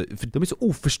barnet, för de är så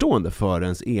oförstående för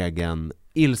ens egen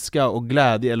ilska och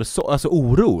glädje eller så, alltså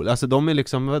oro. Alltså de är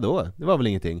liksom, vadå? Det var väl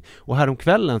ingenting. Och här om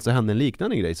kvällen så hände en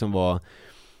liknande grej som var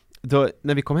då,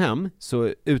 när vi kom hem, så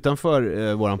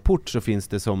utanför våran port så finns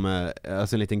det som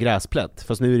alltså en liten gräsplätt.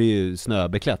 Fast nu är det ju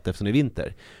snöbeklätt eftersom det är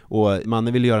vinter. Och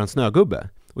mannen ville göra en snögubbe.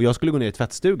 Och jag skulle gå ner i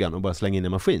tvättstugan och bara slänga in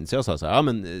en maskin. Så jag sa så här, ja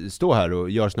men stå här och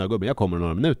gör snögubben, jag kommer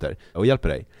några minuter och hjälper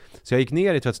dig. Så jag gick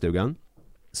ner i tvättstugan,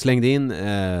 slängde in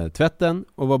tvätten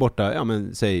och var borta, ja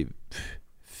men säg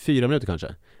 4 minuter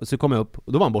kanske. Och så kom jag upp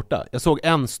och då var han borta. Jag såg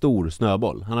en stor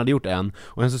snöboll, han hade gjort en.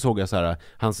 Och sen så såg jag så här,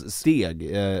 hans steg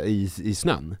i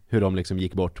snön, hur de liksom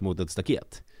gick bort mot ett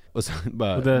staket. Och så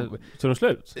bara, så de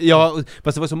slut? Ja,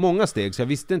 fast det var så många steg så jag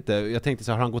visste inte. Jag tänkte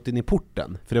så här, har han gått in i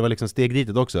porten? För det var liksom steg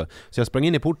ditet också. Så jag sprang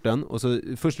in i porten och så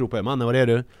först ropade jag, mannen, var är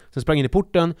du? Sen sprang in i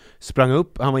porten, sprang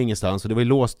upp, han var ingenstans och det var ju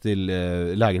låst till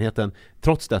lägenheten.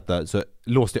 Trots detta så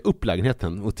låste jag upp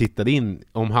lägenheten och tittade in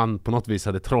om han på något vis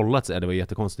hade trollat sig. Det var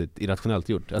jättekonstigt, irrationellt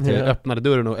gjort. Att jag öppnade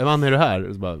dörren och, man, är du här?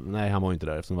 Och så bara, nej, han var inte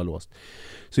där eftersom det var låst.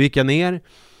 Så gick jag ner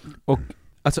och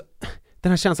alltså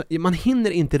den här känslan, man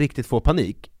hinner inte riktigt få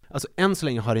panik. Alltså än så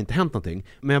länge har det inte hänt någonting.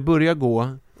 Men jag börjar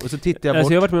gå och så tittar jag bort.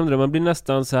 Alltså jag har varit med om det, man blir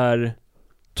nästan så här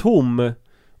tom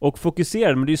och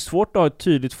fokuserad. Men det är svårt att ha ett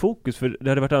tydligt fokus. För det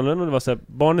hade varit annorlunda om det var så här,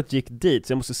 barnet gick dit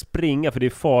så jag måste springa för det är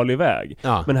farlig väg.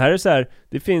 Ja. Men här är det så här,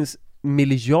 det finns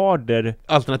miljarder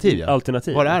alternativ.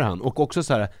 Var är han? Och också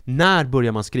så här, när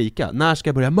börjar man skrika? När ska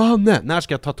jag börja? Manne! När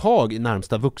ska jag ta tag i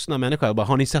närmsta vuxna människa? Jag bara,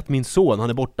 har ni sett min son? Han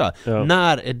är borta. Ja.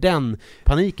 När är den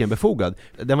paniken befogad?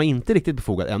 Den var inte riktigt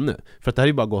befogad ännu. För att det här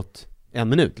är ju bara gått 1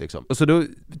 minut liksom. Och så då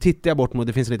tittar jag bort mot,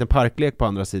 det finns en liten parklek på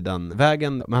andra sidan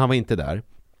vägen, men han var inte där.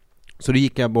 Så då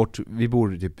gick jag bort, vi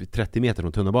bor typ 30 meter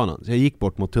från tunnelbanan. Så jag gick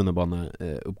bort mot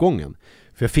tunnelbaneuppgången.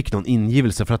 För jag fick någon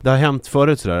ingivelse, för att det har hänt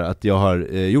förut sådär att jag har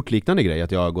gjort liknande grej.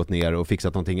 Att jag har gått ner och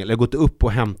fixat någonting, eller gått upp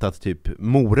och hämtat typ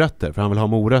morötter. För han vill ha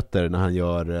morötter när han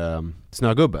gör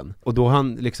snögubben. Och då har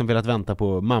han liksom velat vänta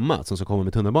på mamma som ska komma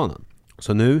med tunnelbanan.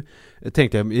 Så nu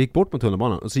tänkte jag gick bort mot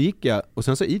tunnelbanan och så gick jag, och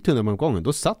sen så i tunnelbanegången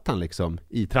då satt han liksom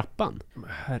i trappan.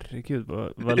 Herregud,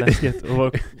 vad läskigt.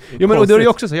 Ja, men och då är det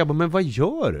också så, jag bara, men vad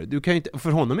gör du? Du kan ju inte,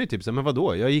 för honom är det typ så, men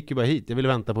vadå? Jag gick ju bara hit, jag ville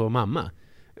vänta på mamma.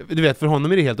 Du vet, för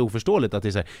honom är det helt oförståeligt att det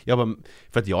är så här, jag bara,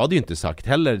 för att jag hade ju inte sagt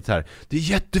heller så här, det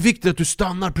är jätteviktigt att du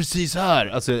stannar precis här.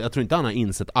 Alltså jag tror inte han har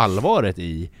insett allvaret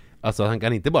i. Alltså han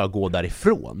kan inte bara gå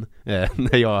därifrån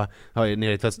när jag är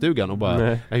nere i tvättstugan och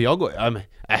bara,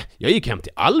 jag gick hem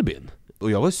till Albin.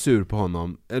 Och jag var sur på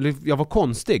honom, eller jag var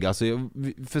konstig, alltså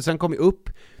för sen kom jag upp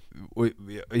och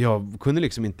jag kunde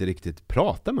liksom inte riktigt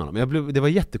prata med honom. Det var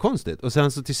jättekonstigt. Och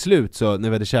sen så till slut så när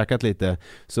vi hade käkat lite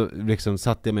så liksom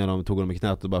satt jag med honom och tog honom i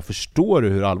knät och bara, förstår du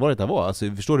hur allvarligt det var?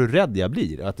 Alltså förstår du hur rädd jag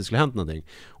blir att det skulle hänt någonting?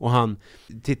 Och han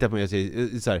tittar på mig och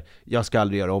säger så här, jag ska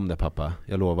aldrig göra om det, pappa,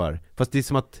 jag lovar. Fast det är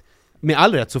som att med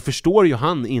all rätt så förstår ju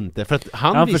han inte, för att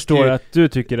han förstår att du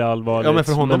tycker det är allvarligt. Ja, men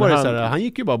för honom var det så här, han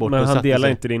gick ju bara bort. Men och han delar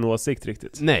sig. inte din åsikt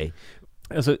riktigt. Nej.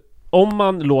 Alltså om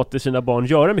man låter sina barn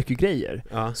göra mycket grejer,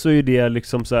 så är det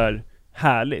liksom så här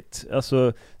härligt.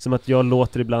 Alltså som att jag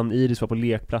låter ibland Iris vara på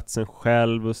lekplatsen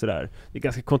själv och sådär. Det är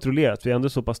ganska kontrollerat, för jag är ändå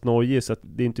så pass nojig så att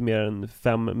det är inte mer än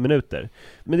 5 minuter.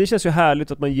 Men det känns ju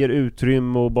härligt att man ger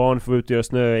utrymme och barn får ut och göra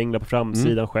snöänglar på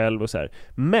framsidan själv och så här.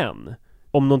 Men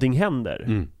om någonting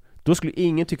händer, då skulle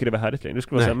ingen tycka det var härligt längre. Det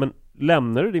skulle vara så här, men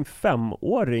lämnar du din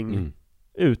 5-åring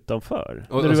utanför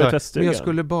och, när du var men jag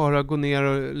skulle bara gå ner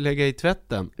och lägga i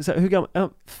tvätten. Så här, hur gammal?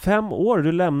 5 år,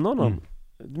 du lämnar honom.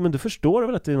 Men du förstår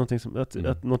väl att det är någonting som,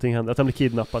 att någonting händer, att han blir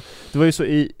kidnappad. Det var ju så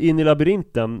In i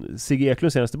labyrinten, Sigge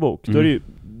Eklunds senaste bok. Då är det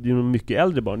ju mycket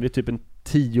äldre barn. Det är typ en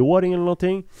 10-åring eller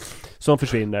någonting som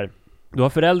försvinner. Då har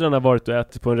föräldrarna varit och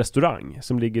ätit på en restaurang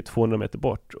som ligger 200 meter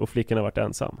bort och flickan har varit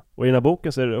ensam. Och i den här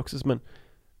boken så är det också som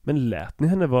men lät ni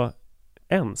henne vara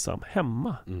ensam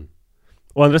hemma?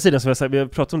 Å andra sidan, som jag sagt, vi har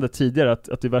pratat om det tidigare,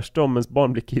 att det värsta om ens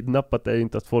barn blir kidnappat är ju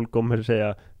inte att folk kommer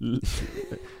säga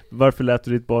varför lät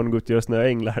du ditt barn gå ut och göra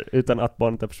snöänglar, utan att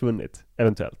barnet har försvunnit,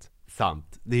 eventuellt.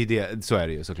 Sant, det är det, så är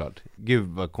det ju såklart. Gud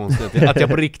vad konstigt att jag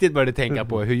på riktigt började tänka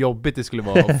på hur jobbigt det skulle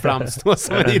vara att framstå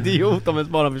som en idiot om ens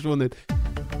barn har försvunnit.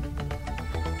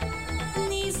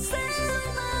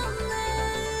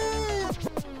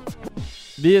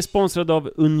 Vi är sponsrade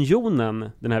av Unionen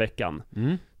den här veckan.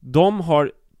 De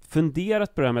har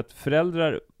funderat på det här med att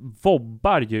föräldrar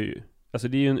vobbar ju. Alltså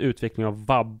det är ju en utveckling av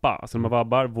vabba. Alltså när man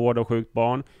vabbar, vård av sjukt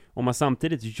barn. Om man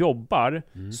samtidigt jobbar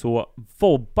så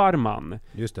vobbar man.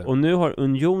 Just det. Och nu har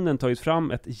Unionen tagit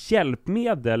fram ett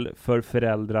hjälpmedel för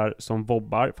föräldrar som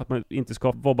vobbar. För att man inte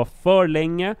ska vobba för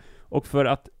länge. Och för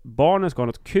att barnen ska ha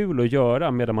något kul att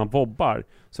göra medan man vobbar.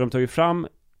 Så de har tagit fram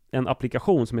en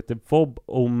applikation som heter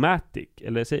Vobomatic.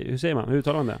 Eller hur säger man? Hur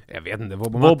uttalar man det? Jag vet inte,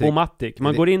 Vobomatic.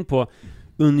 Man går in på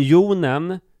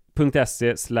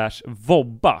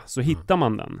unionen.se/vobba så hittar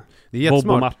man den. Det är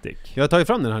jättesmart. Vobomatic. Jag har tagit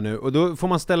fram den här nu och då får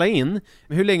man ställa in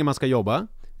hur länge man ska jobba.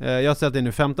 Jag har ställt in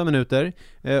nu 15 minuter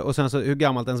och sen så hur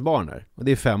gammalt ens barn är. Och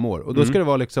det är 5 år. Och då ska det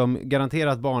vara liksom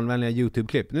garanterat barnvänliga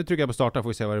YouTube-klipp. Nu trycker jag på starta, får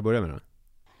vi se vad det börjar med då.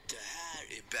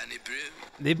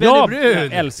 Det är Benny Brud!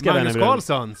 Jag älskar Magnus Benny Brud.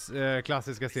 Carlssons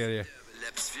klassiska serie.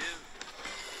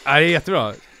 Ja, det är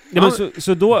jättebra. Ja, men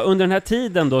så då under den här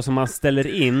tiden då som man ställer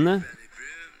in,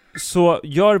 så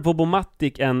gör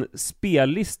Vobomatic en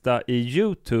spellista i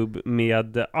YouTube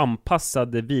med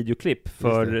anpassade videoklipp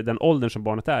för den åldern som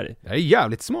barnet är i. Det är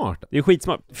jävligt smart. Det är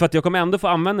skitsmart. För att jag kommer ändå få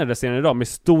använda det senare idag med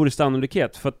stor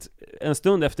sannolikhet. För att en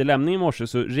stund efter lämningen i morse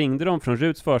så ringde de från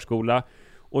Ruts förskola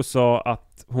och sa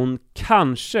att hon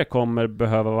kanske kommer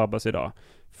behöva vabbas idag.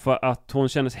 För att hon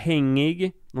kändes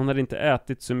hängig. Hon hade inte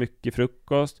ätit så mycket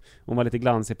frukost. Hon var lite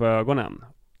glansig på ögonen.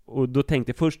 Och då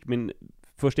tänkte jag min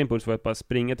första impuls var att bara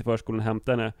springa till förskolan och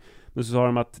hämta henne. Men så sa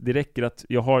de att det räcker att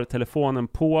jag har telefonen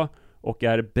på och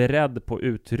är beredd på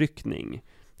utryckning.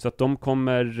 Så att de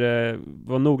kommer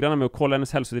vara noggranna med att kolla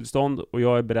hennes hälsotillstånd och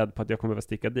jag är beredd på att jag kommer behöva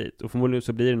sticka dit. Och förmodligen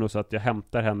så blir det nog så att jag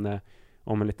hämtar henne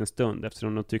om en liten stund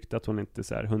eftersom de tyckte att hon inte är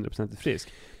så här 100% frisk.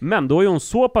 Men då är hon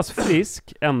så pass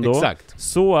frisk ändå. Exakt.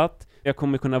 Så att jag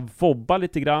kommer kunna vobba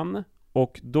lite grann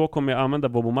och då kommer jag använda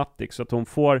Vobomatic så att hon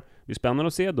får, det är spännande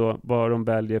att se då vad de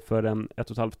väljer för en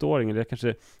 1,5-åring eller jag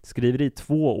kanske skriver i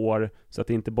 2 år så att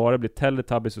det inte bara blir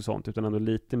Teletubbies och sånt utan ändå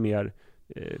lite mer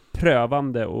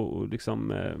prövande och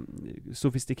liksom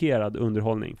sofistikerad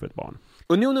underhållning för ett barn.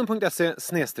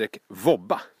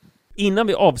 Unionen.se/vobba. Innan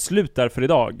vi avslutar för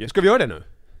idag. Ska vi göra det nu?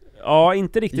 Ja,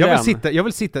 inte riktigt jag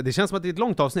vill sitta, det känns som att det är ett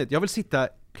långt avsnitt. Jag vill sitta,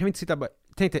 kan vi inte sitta bara,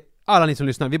 tänk dig, alla ni som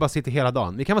lyssnar, vi bara sitter hela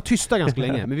dagen. Vi kan vara tysta ganska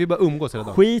länge, men vi bara umgås hela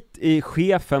dagen. Skit i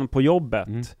chefen på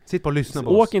jobbet. Sitt bara och lyssna på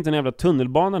Åk oss. inte en jävla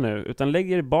tunnelbana nu, utan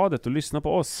lägg er i badet och lyssna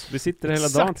på oss. Vi sitter hela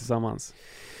dagen tillsammans.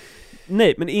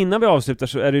 Nej, men innan vi avslutar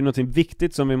så är det ju något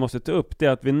viktigt som vi måste ta upp. Det är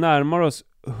att vi närmar oss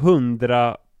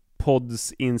 100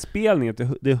 poddsinspelningen,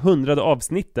 det 100:e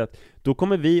avsnittet. Då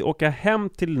kommer vi åka hem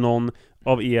till någon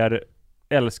av er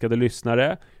älskade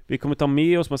lyssnare. Vi kommer ta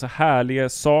med oss massa härliga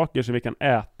saker som vi kan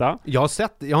äta. Jag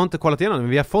har inte kollat igenom, men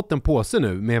vi har fått en påse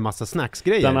nu med massa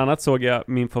snacksgrejer. Bland annat såg jag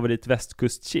min favorit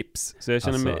västkustchips. Så jag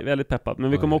känner mig väldigt peppad.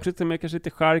 Men vi kommer också ta med kanske lite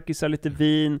charkisar, lite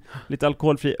vin, lite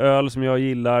alkoholfri öl som jag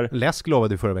gillar. Läsk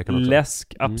lovade du förra veckan också.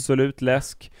 Läsk, absolut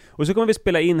läsk. Och så kommer vi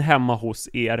spela in hemma hos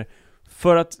er.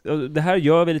 För att det här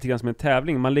gör vi lite grann som en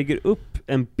tävling. Man lägger upp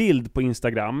en bild på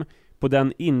Instagram på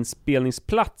den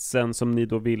inspelningsplatsen som ni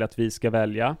då vill att vi ska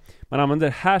välja. Man använder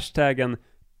hashtaggen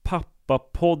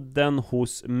pappapodden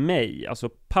hos mig. Alltså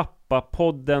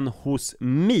pappapodden hos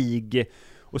mig.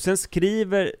 Och sen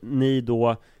skriver ni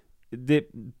då det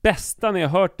bästa ni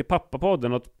har hört i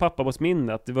pappapodden och pappa hos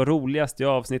minne. Att det var roligast i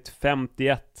avsnitt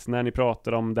 51 när ni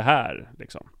pratar om det här.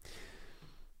 Liksom.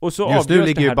 Och så just nu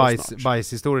ligger ju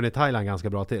bajshistorien i Thailand ganska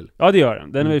bra till. Ja, det gör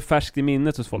den. Den är ju färskt i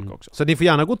minnet hos folk också. Så ni får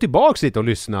gärna gå tillbaks lite och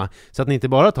lyssna så att ni inte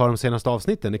bara tar de senaste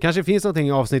avsnitten. Det kanske finns någonting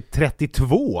i avsnitt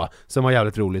 32 som var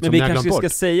jävligt roligt. Men vi kanske ska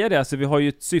säga det. Alltså, vi har ju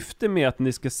ett syfte med att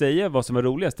ni ska säga vad som är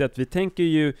roligast. Det är att vi tänker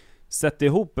ju sätta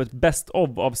ihop ett best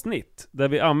of avsnitt där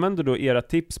vi använder då era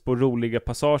tips på roliga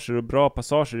passager och bra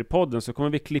passager i podden. Så kommer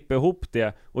vi klippa ihop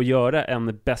det och göra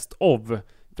en best of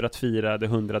för att fira det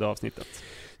 100:e avsnittet.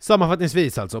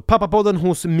 Sammanfattningsvis alltså, pappapodden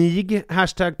hos mig,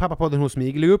 hashtag pappapodden hos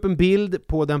mig. Lägg upp en bild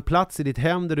på den plats i ditt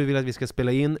hem där du vill att vi ska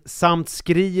spela in, samt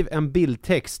skriv en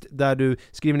bildtext där du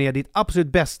skriver ner ditt absolut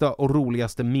bästa och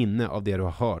roligaste minne av det du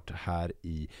har hört här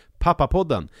i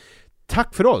pappapodden.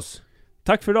 Tack för oss!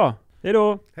 Tack för idag! Hej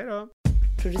då! Hej då!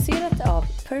 Producerat av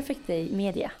Perfect Day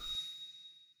Media.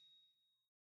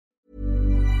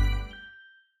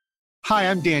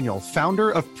 Hi, I'm Daniel, founder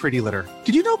of Pretty Litter.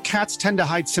 Did you know cats tend to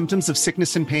hide symptoms of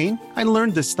sickness and pain? I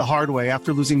learned this the hard way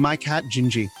after losing my cat,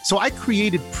 Gingy. So I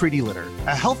created Pretty Litter,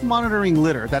 a health monitoring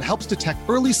litter that helps detect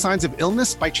early signs of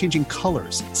illness by changing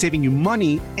colors, saving you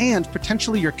money and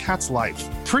potentially your cat's life.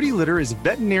 Pretty Litter is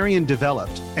veterinarian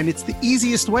developed, and it's the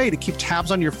easiest way to keep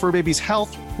tabs on your fur baby's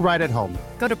health right at home.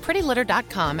 Go to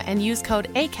prettylitter.com and use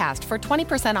code ACAST for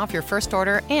 20% off your first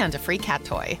order and a free cat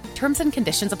toy. Terms and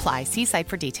conditions apply. See site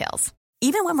for details.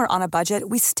 Even when we're on a budget,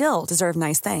 we still deserve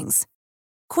nice things.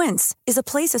 Quince is a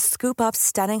place to scoop up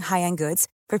stunning high-end goods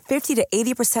for 50 to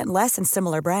 80% less than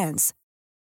similar brands.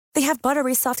 They have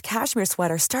buttery soft cashmere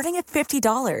sweaters starting at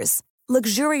 $50,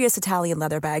 luxurious Italian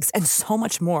leather bags, and so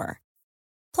much more.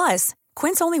 Plus,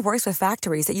 Quince only works with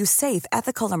factories that use safe,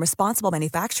 ethical, and responsible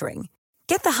manufacturing.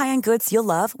 Get the high-end goods you'll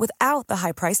love without the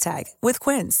high price tag with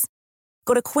Quince.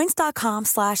 Go to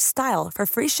quince.com/style for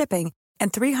free shipping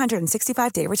and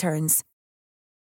 365-day returns.